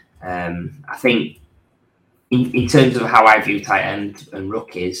 I think in terms of how I view tight end and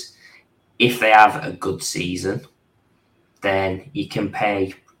rookies, if they have a good season, then you can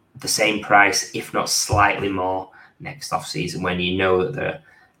pay the same price, if not slightly more, next off season when you know that they're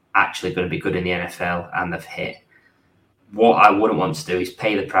actually going to be good in the NFL and they've hit. What I wouldn't want to do is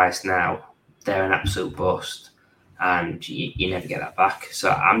pay the price now. They're an absolute bust, and you never get that back. So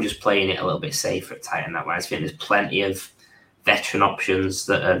I'm just playing it a little bit safer at tight end that way. I think there's plenty of veteran options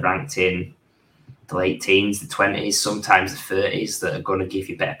that are ranked in the late teens, the 20s, sometimes the 30s, that are going to give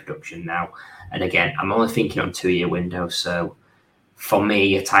you better production now. And again, I'm only thinking on 2-year windows. So for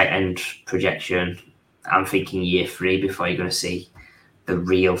me, a tight end projection, I'm thinking year 3 before you're going to see the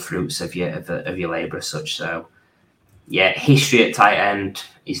real fruits of your labour as such. So yeah, history at tight end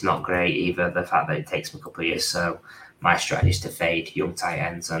is not great either. The fact that it takes me a couple of years. So my strategy is to fade young tight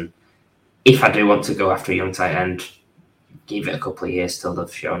ends. And if I do want to go after a young tight end, give it a couple of years till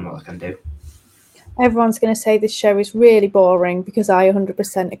they've shown what I can do. Everyone's going to say this show is really boring, because I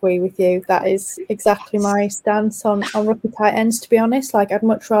 100% agree with you. That is exactly my stance on rookie tight ends, to be honest. Like, I'd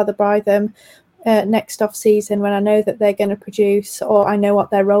much rather buy them next off season when I know that they're going to produce, or I know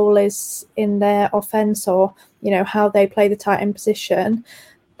what their role is in their offense, or how they play the tight end position,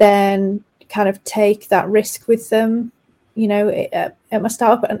 then kind of take that risk with them at my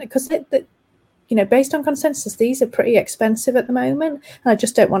startup. And because based on consensus, these are pretty expensive at the moment, and I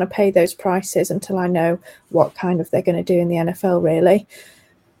just don't want to pay those prices until I know what kind of they're going to do in the NFL, really.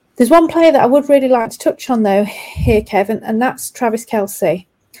 There's one player that I would really like to touch on, though, here, Kevin, and that's Travis Kelce.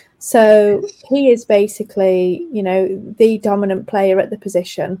 So he is basically, the dominant player at the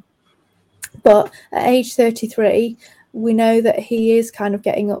position. But at age 33, we know that he is kind of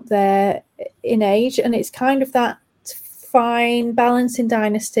getting up there in age, and it's kind of that fine balance in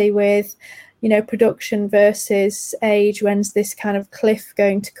Dynasty with production versus age. When's this kind of cliff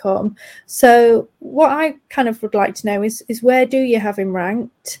going to come? So what I kind of would like to know is where do you have him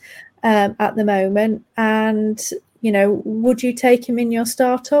ranked at the moment? And, would you take him in your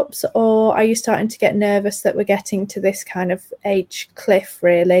startups, or are you starting to get nervous that we're getting to this kind of age cliff,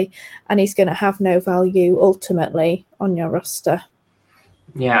 really, and he's going to have no value ultimately on your roster?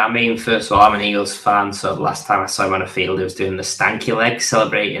 Yeah, I mean, first of all, I'm an Eagles fan, so the last time I saw him on a field, he was doing the stanky leg,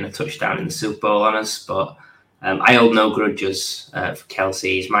 celebrating a touchdown in the Super Bowl on us. But I hold no grudges for Kelce.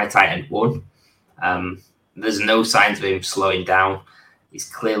 He's my tight end 1. There's no signs of him slowing down. He's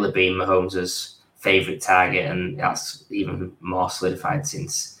clearly been Mahomes' favourite target, and that's even more solidified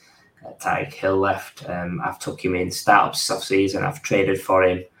since Tyreek Hill left. I've took him in startups this off-season. I've traded for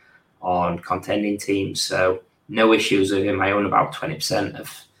him on contending teams, so no issues with him. I own about 20%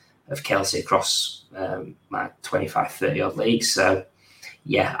 of Kelsey across my 25, 30 odd leagues. So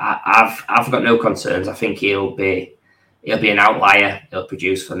yeah, I've got no concerns. I think he'll be an outlier. He'll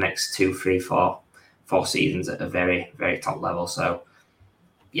produce for the next 2, 3, 4 seasons at a very, very top level. So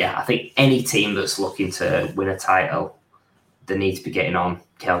yeah, I think any team that's looking to win a title, they need to be getting on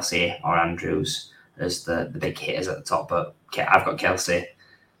Kelsey or Andrews as the big hitters at the top. But I've got Kelsey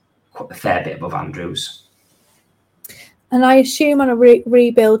quite a fair bit above Andrews. And I assume on a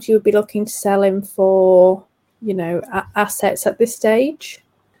rebuild, you would be looking to sell him for, assets at this stage?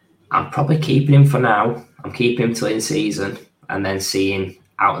 I'm probably keeping him for now. I'm keeping him till in season and then seeing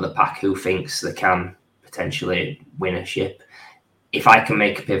out of the pack who thinks they can potentially win a ship. If I can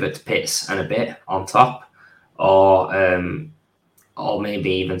make a pivot to Pitts and a bit on top, or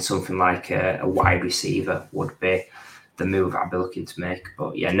maybe even something like a wide receiver would be the move I'd be looking to make.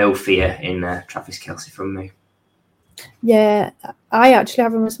 But yeah, no fear in Travis Kelce from me. Yeah, I actually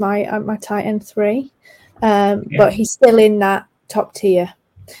have him as my tight end 3, but he's still in that top tier.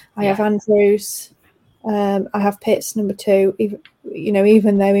 I have Andrews, I have Pitts number 2.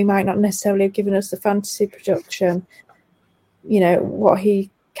 Even though he might not necessarily have given us the fantasy production, what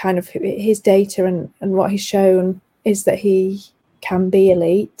he kind of his data and what he's shown is that he can be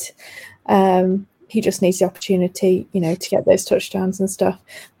elite. He just needs the opportunity, to get those touchdowns and stuff.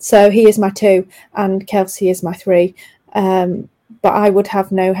 So he is my 2 and Kelsey is my 3. But I would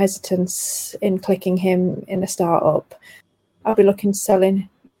have no hesitance in clicking him in a startup. I'll be looking to sell him,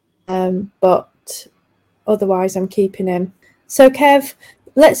 but otherwise I'm keeping him. So Kev,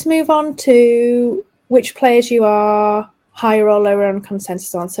 let's move on to which players you are higher or lower on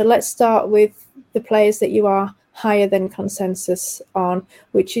consensus on. So let's start with the players that you are higher than consensus on,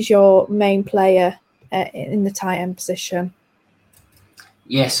 which is your main player in the tight end position.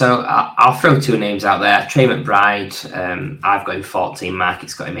 Yeah, so I'll throw 2 names out there. Trey McBride, I've got him 14,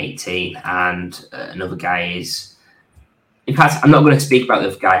 Market's got him 18, and another guy is... In fact, I'm not going to speak about the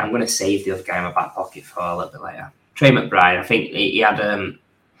other guy. I'm going to save the other guy in my back pocket for a little bit later. Trey McBride, I think he had an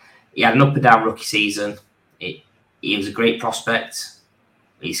up and down rookie season. He was a great prospect.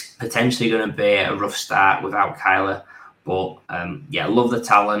 He's potentially going to be a rough start without Kyler. But, I love the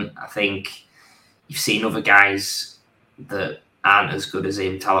talent. I think you've seen other guys that aren't as good as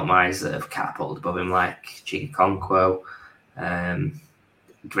him talent-wise that have catapulted above him, like Chikonkwo.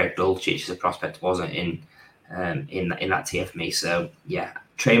 Greg Dulcich as a prospect wasn't in that tier for me. So, yeah,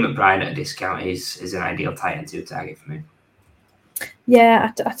 Trey McBride at a discount is an ideal tight end 2 target for me.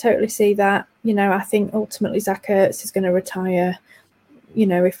 Yeah, I totally see that. I think ultimately Zach Ertz is going to retire,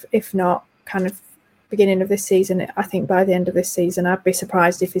 if not kind of beginning of this season. I think by the end of this season, I'd be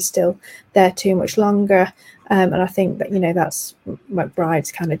surprised if he's still there too much longer. And I think that, that's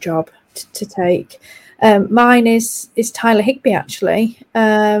McBride's kind of job to take. Mine is Tyler Higbee, actually.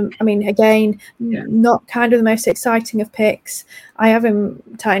 Again, not kind of the most exciting of picks. I have him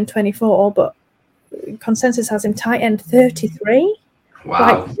tight end 24, but consensus has him tight end 33.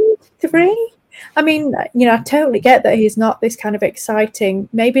 Wow. 33? I totally get that he's not this kind of exciting,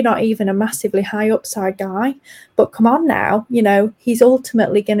 maybe not even a massively high upside guy, but come on now, he's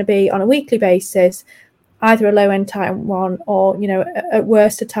ultimately going to be on a weekly basis, either a low end tight end 1 or, at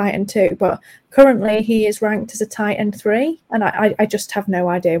worst a tight end 2. But currently he is ranked as a tight end 3, and I just have no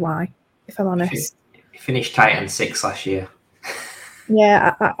idea why, if I'm honest. He finished tight end 6 last year.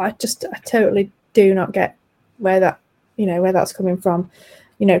 Yeah, I totally do not get where that's coming from.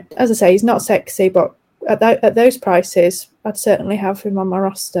 As I say, he's not sexy, but at those prices, I'd certainly have him on my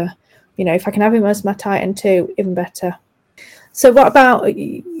roster. If I can have him as my tight end 2, even better. So what about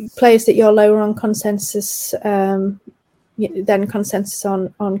players that you're lower on consensus than consensus on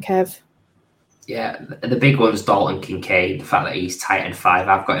Kev? Yeah, the big one's Dalton Kincaid. The fact that he's tight end 5,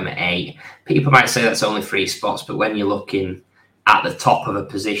 I've got him at 8. People might say that's only 3 spots, but when you're looking at the top of a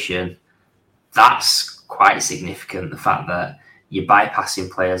position, that's quite significant. The fact that you're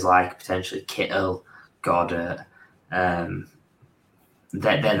bypassing players like potentially Kittle, Goddard. They're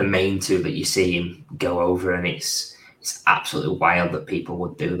the main 2 that you see him go over, and it's absolutely wild that people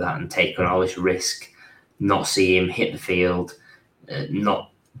would do that and take on all this risk, not see him hit the field,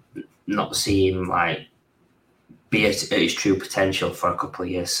 not see him be at his true potential for a couple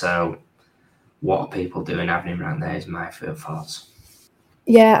of years. So what are people doing having him around there is my thoughts.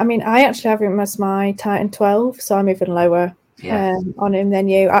 Yeah, I actually have him as my tight end 12, so I'm even lower on him than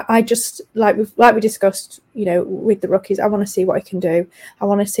you. I just like we discussed, with the rookies. I want to see what he can do. I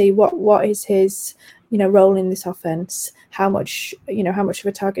want to see what is his role in this offense? How much of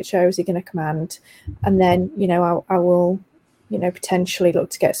a target share is he going to command? And then, I will, potentially look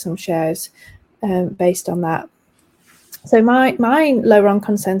to get some shares based on that. So my lower on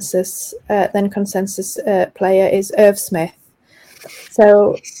consensus player is Irv Smith.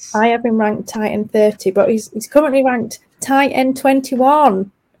 So I have him ranked tight end 30, but he's currently ranked tight end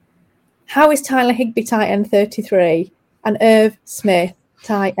 21. How is Tyler Higbee tight end 33 and Irv Smith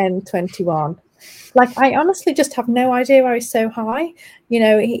tight end 21? Like, I honestly just have no idea why he's so high.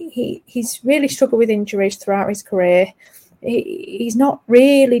 He's really struggled with injuries throughout his career. He's not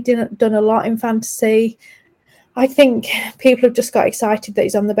really done a lot in fantasy. I think people have just got excited that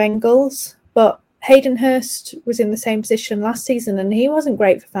he's on the Bengals, but Hayden Hurst was in the same position last season and he wasn't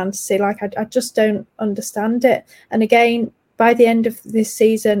great for fantasy. Like, I just don't understand it. And again, by the end of this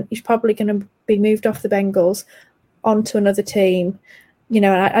season, he's probably going to be moved off the Bengals onto another team. And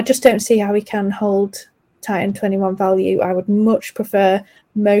I just don't see how he can hold tight end 21 value. I would much prefer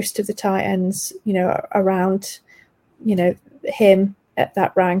most of the tight ends, around, him at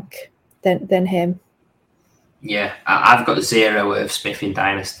that rank than him. Yeah, I've got 0 of Smith in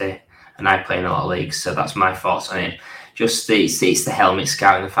Dynasty, and I play in a lot of leagues, so that's my thoughts on him. Just it's the helmet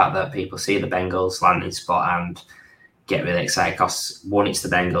scout and the fact that people see the Bengals landing spot and get really excited because 1, it's the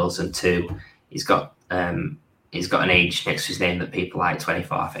Bengals, and 2, he's got an age next to his name that people like,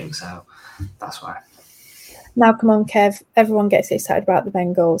 24, I think. So that's why. Now, come on, Kev. Everyone gets excited about the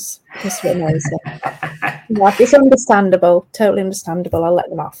Bengals. It's amazing. It's understandable, totally understandable. I'll let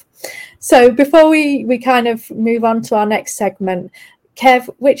them off. So before we kind of move on to our next segment, Kev,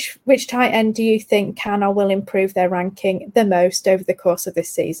 which tight end do you think can or will improve their ranking the most over the course of this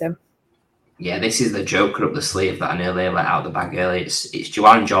season? Yeah, this is the joker up the sleeve that I nearly let out the bag early. It's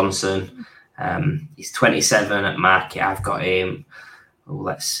Juwan Johnson. He's 27 at market. I've got him,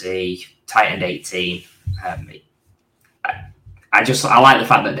 let's see, tight end 18. I like the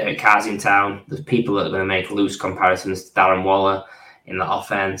fact that Derek Carr's in town. There's people that are going to make loose comparisons to Darren Waller in the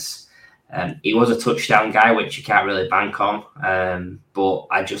offense. He was a touchdown guy, which you can't really bank on. But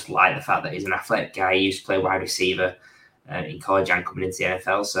I just like the fact that he's an athletic guy. He used to play wide receiver in college and coming into the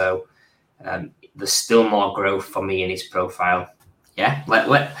NFL. So there's still more growth for me in his profile. Yeah,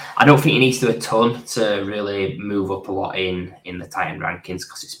 I don't think he needs to do a ton to really move up a lot in the tight end rankings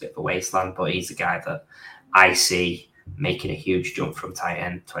because it's a bit of a wasteland. But he's a guy that I see making a huge jump from tight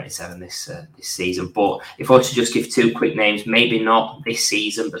end 27 this season. But if I were to just give 2 quick names, maybe not this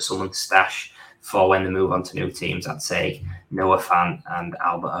season, but someone to stash for when they move on to new teams, I'd say Noah Fant and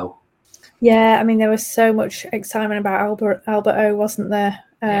Albert O. Yeah, I mean, there was so much excitement about Albert O, wasn't there?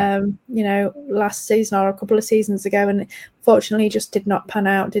 Last season or a couple of seasons ago, and fortunately just did not pan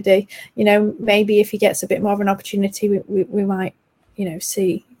out, did he? Maybe if he gets a bit more of an opportunity, we might,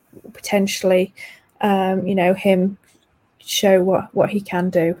 see potentially, him show what he can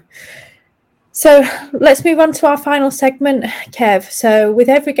do. So let's move on to our final segment, Kev. So with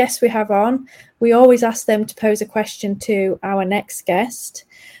every guest we have on, we always ask them to pose a question to our next guest.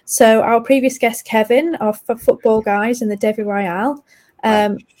 So our previous guest, Kevin, of Football Guys in the Devi Royale,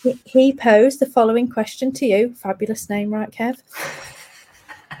 he posed the following question to you. Fabulous name, right, Kev?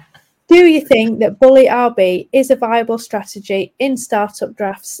 Do you think that Bully RB is a viable strategy in startup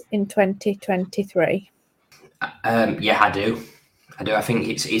drafts in 2023? Yeah, I do. I think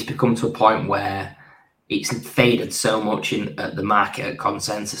it's become to a point where it's faded so much at the market at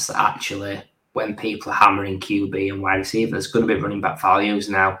consensus that actually when people are hammering QB and wide receiver, there's going to be running back values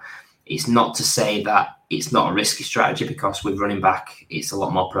now. It's not to say that it's not a risky strategy because with running back, it's a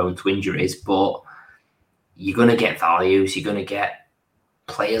lot more prone to injuries, but you're going to get values. You're going to get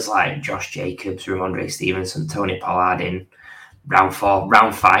players like Josh Jacobs, Ramondre Stevenson, Tony Pollard in round 4,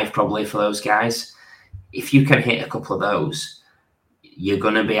 round 5 probably for those guys. If you can hit a couple of those, you're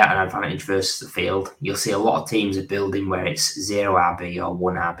going to be at an advantage versus the field. You'll see a lot of teams are building where it's 0 RB or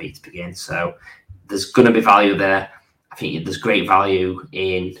 1 RB to begin. So there's going to be value there. I think there's great value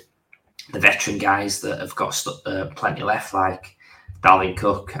in the veteran guys that have got plenty left, like Dalvin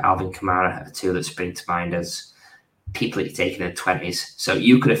Cook, Alvin Kamara, are 2 that spring to mind as people that you're taking in the 20s. So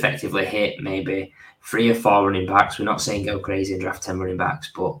you could effectively hit maybe 3 or 4 running backs. We're not saying go crazy and draft 10 running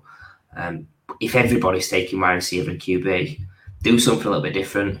backs, but if everybody's taking wide receiver and QB, do something a little bit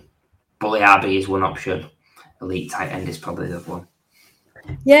different. Bully RB is one option. Elite tight end is probably the other one.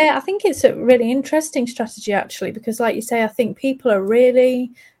 Yeah, I think it's a really interesting strategy, actually, because like you say, I think people are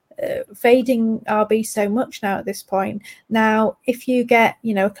really fading RB so much now at this point. Now, if you get,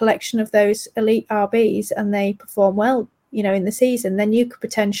 a collection of those elite RBs and they perform well, in the season, then you could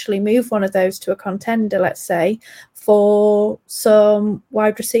potentially move one of those to a contender, let's say, for some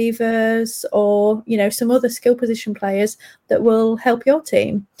wide receivers or, some other skill position players that will help your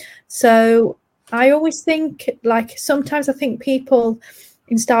team. So I always think, sometimes I think people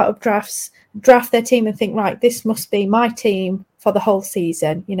in startup drafts draft their team and think, right, this must be my team for the whole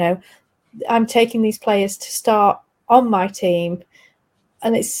season. I'm taking these players to start on my team.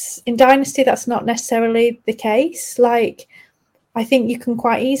 And it's in Dynasty, that's not necessarily the case. I think you can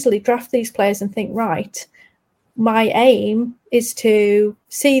quite easily draft these players and think, right, my aim is to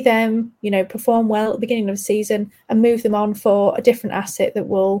see them, perform well at the beginning of the season and move them on for a different asset that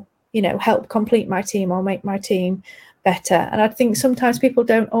will, help complete my team or make my team better. And I think sometimes people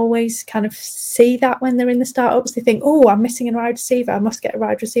don't always kind of see that when they're in the startups. They think, oh, I'm missing a wide receiver, I must get a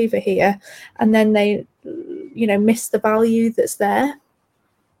wide receiver here. And then they, miss the value that's there.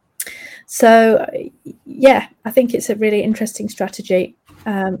 So, yeah, I think it's a really interesting strategy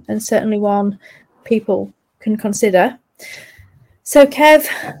and certainly one people can consider. So, Kev,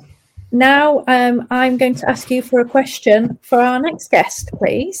 now I'm going to ask you for a question for our next guest,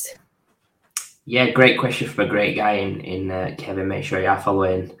 please. Yeah, great question from a great guy in Kevin. Make sure you are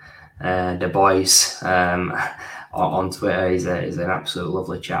following the boys on Twitter. He's an absolute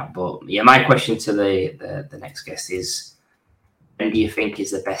lovely chap. But yeah, my question to the next guest is, when do you think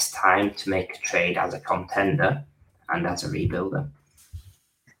is the best time to make a trade as a contender and as a rebuilder?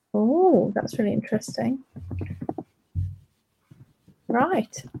 Oh, that's really interesting.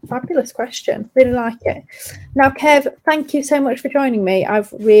 Right. Fabulous question. Really like it. Now, Kev, thank you so much for joining me.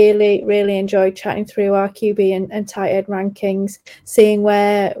 I've really, really enjoyed chatting through our QB and tight end rankings, seeing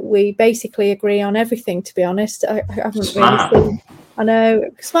where we basically agree on everything, to be honest. I haven't really seen... I know,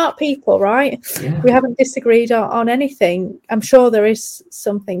 smart people, right? Yeah. We haven't disagreed on anything. I'm sure there is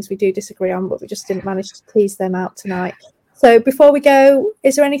some things we do disagree on, but we just didn't manage to tease them out tonight. So before we go,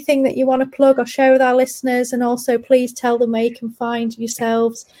 is there anything that you want to plug or share with our listeners? And also, please tell them where you can find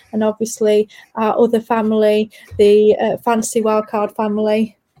yourselves and obviously our other family, the Fantasy Wildcard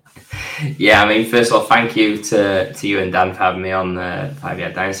family. Yeah, first of all, thank you to you and Dan for having me on 5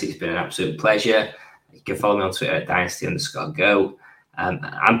 Yard Dynasty. It's been an absolute pleasure. You can follow me on Twitter at Dynasty_Go.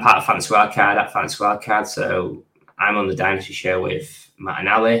 I'm part of Fantasy Wildcard at Fantasy Wildcard, so I'm on the Dynasty show with Matt and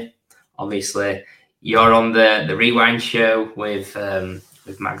Ali. Obviously, you're on the Rewind show with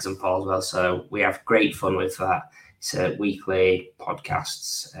Mags and Paul as well, so we have great fun with that. It's weekly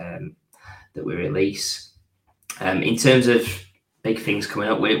podcasts that we release. In terms of big things coming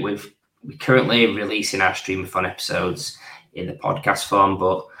up, we're currently releasing our streamathon episodes in the podcast form,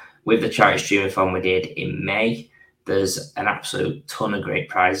 but with the charity streamathon we did in May, there's an absolute ton of great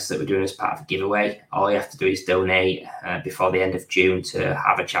prizes that we're doing as part of a giveaway. All you have to do is donate before the end of June to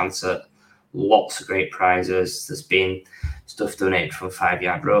have a chance at lots of great prizes. There's been stuff donated from 5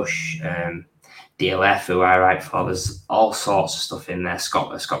 Yard Rush, DLF, who I write for. There's all sorts of stuff in there.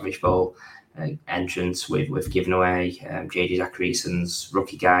 Scottish Bowl entrance we've given away, JD Zacharyason's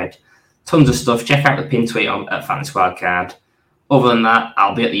rookie guide. Tons of stuff. Check out the pin tweet at Fantasy Wildcard. Other than that,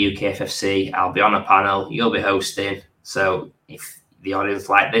 I'll be at the UK FFC. I'll be on a panel. You'll be hosting. So if the audience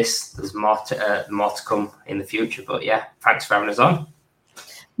like this, there's more to come in the future. But yeah, thanks for having us on.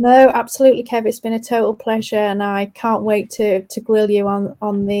 No, absolutely, Kev. It's been a total pleasure, and I can't wait to grill you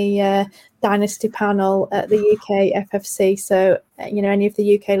on the Dynasty panel at the UK FFC. So any of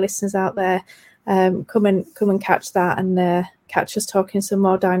the UK listeners out there, come and catch that and catch us talking some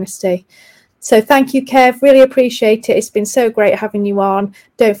more Dynasty. So thank you, Kev. Really appreciate it. It's been so great having you on.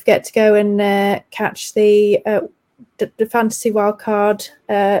 Don't forget to go and catch the Fantasy Wildcard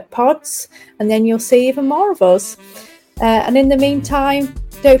pods, and then you'll see even more of us. And in the meantime,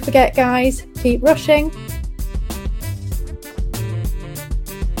 don't forget, guys, keep rushing.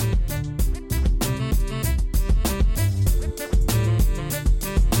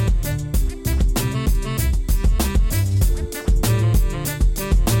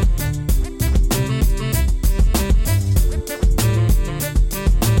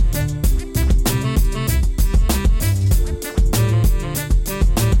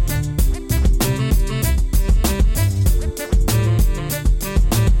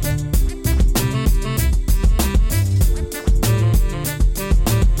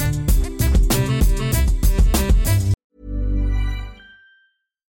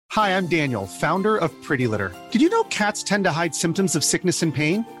 Hi, I'm Daniel, founder of Pretty Litter. Did you know cats tend to hide symptoms of sickness and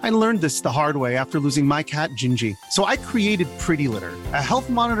pain? I learned this the hard way after losing my cat, Gingy. So I created Pretty Litter, a health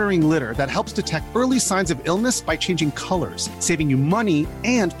monitoring litter that helps detect early signs of illness by changing colors, saving you money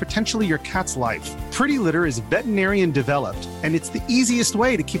and potentially your cat's life. Pretty Litter is veterinarian developed, and it's the easiest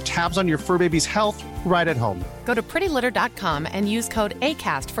way to keep tabs on your fur baby's health right at home. Go to prettylitter.com and use code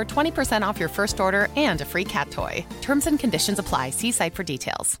ACAST for 20% off your first order and a free cat toy. Terms and conditions apply. See site for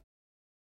details.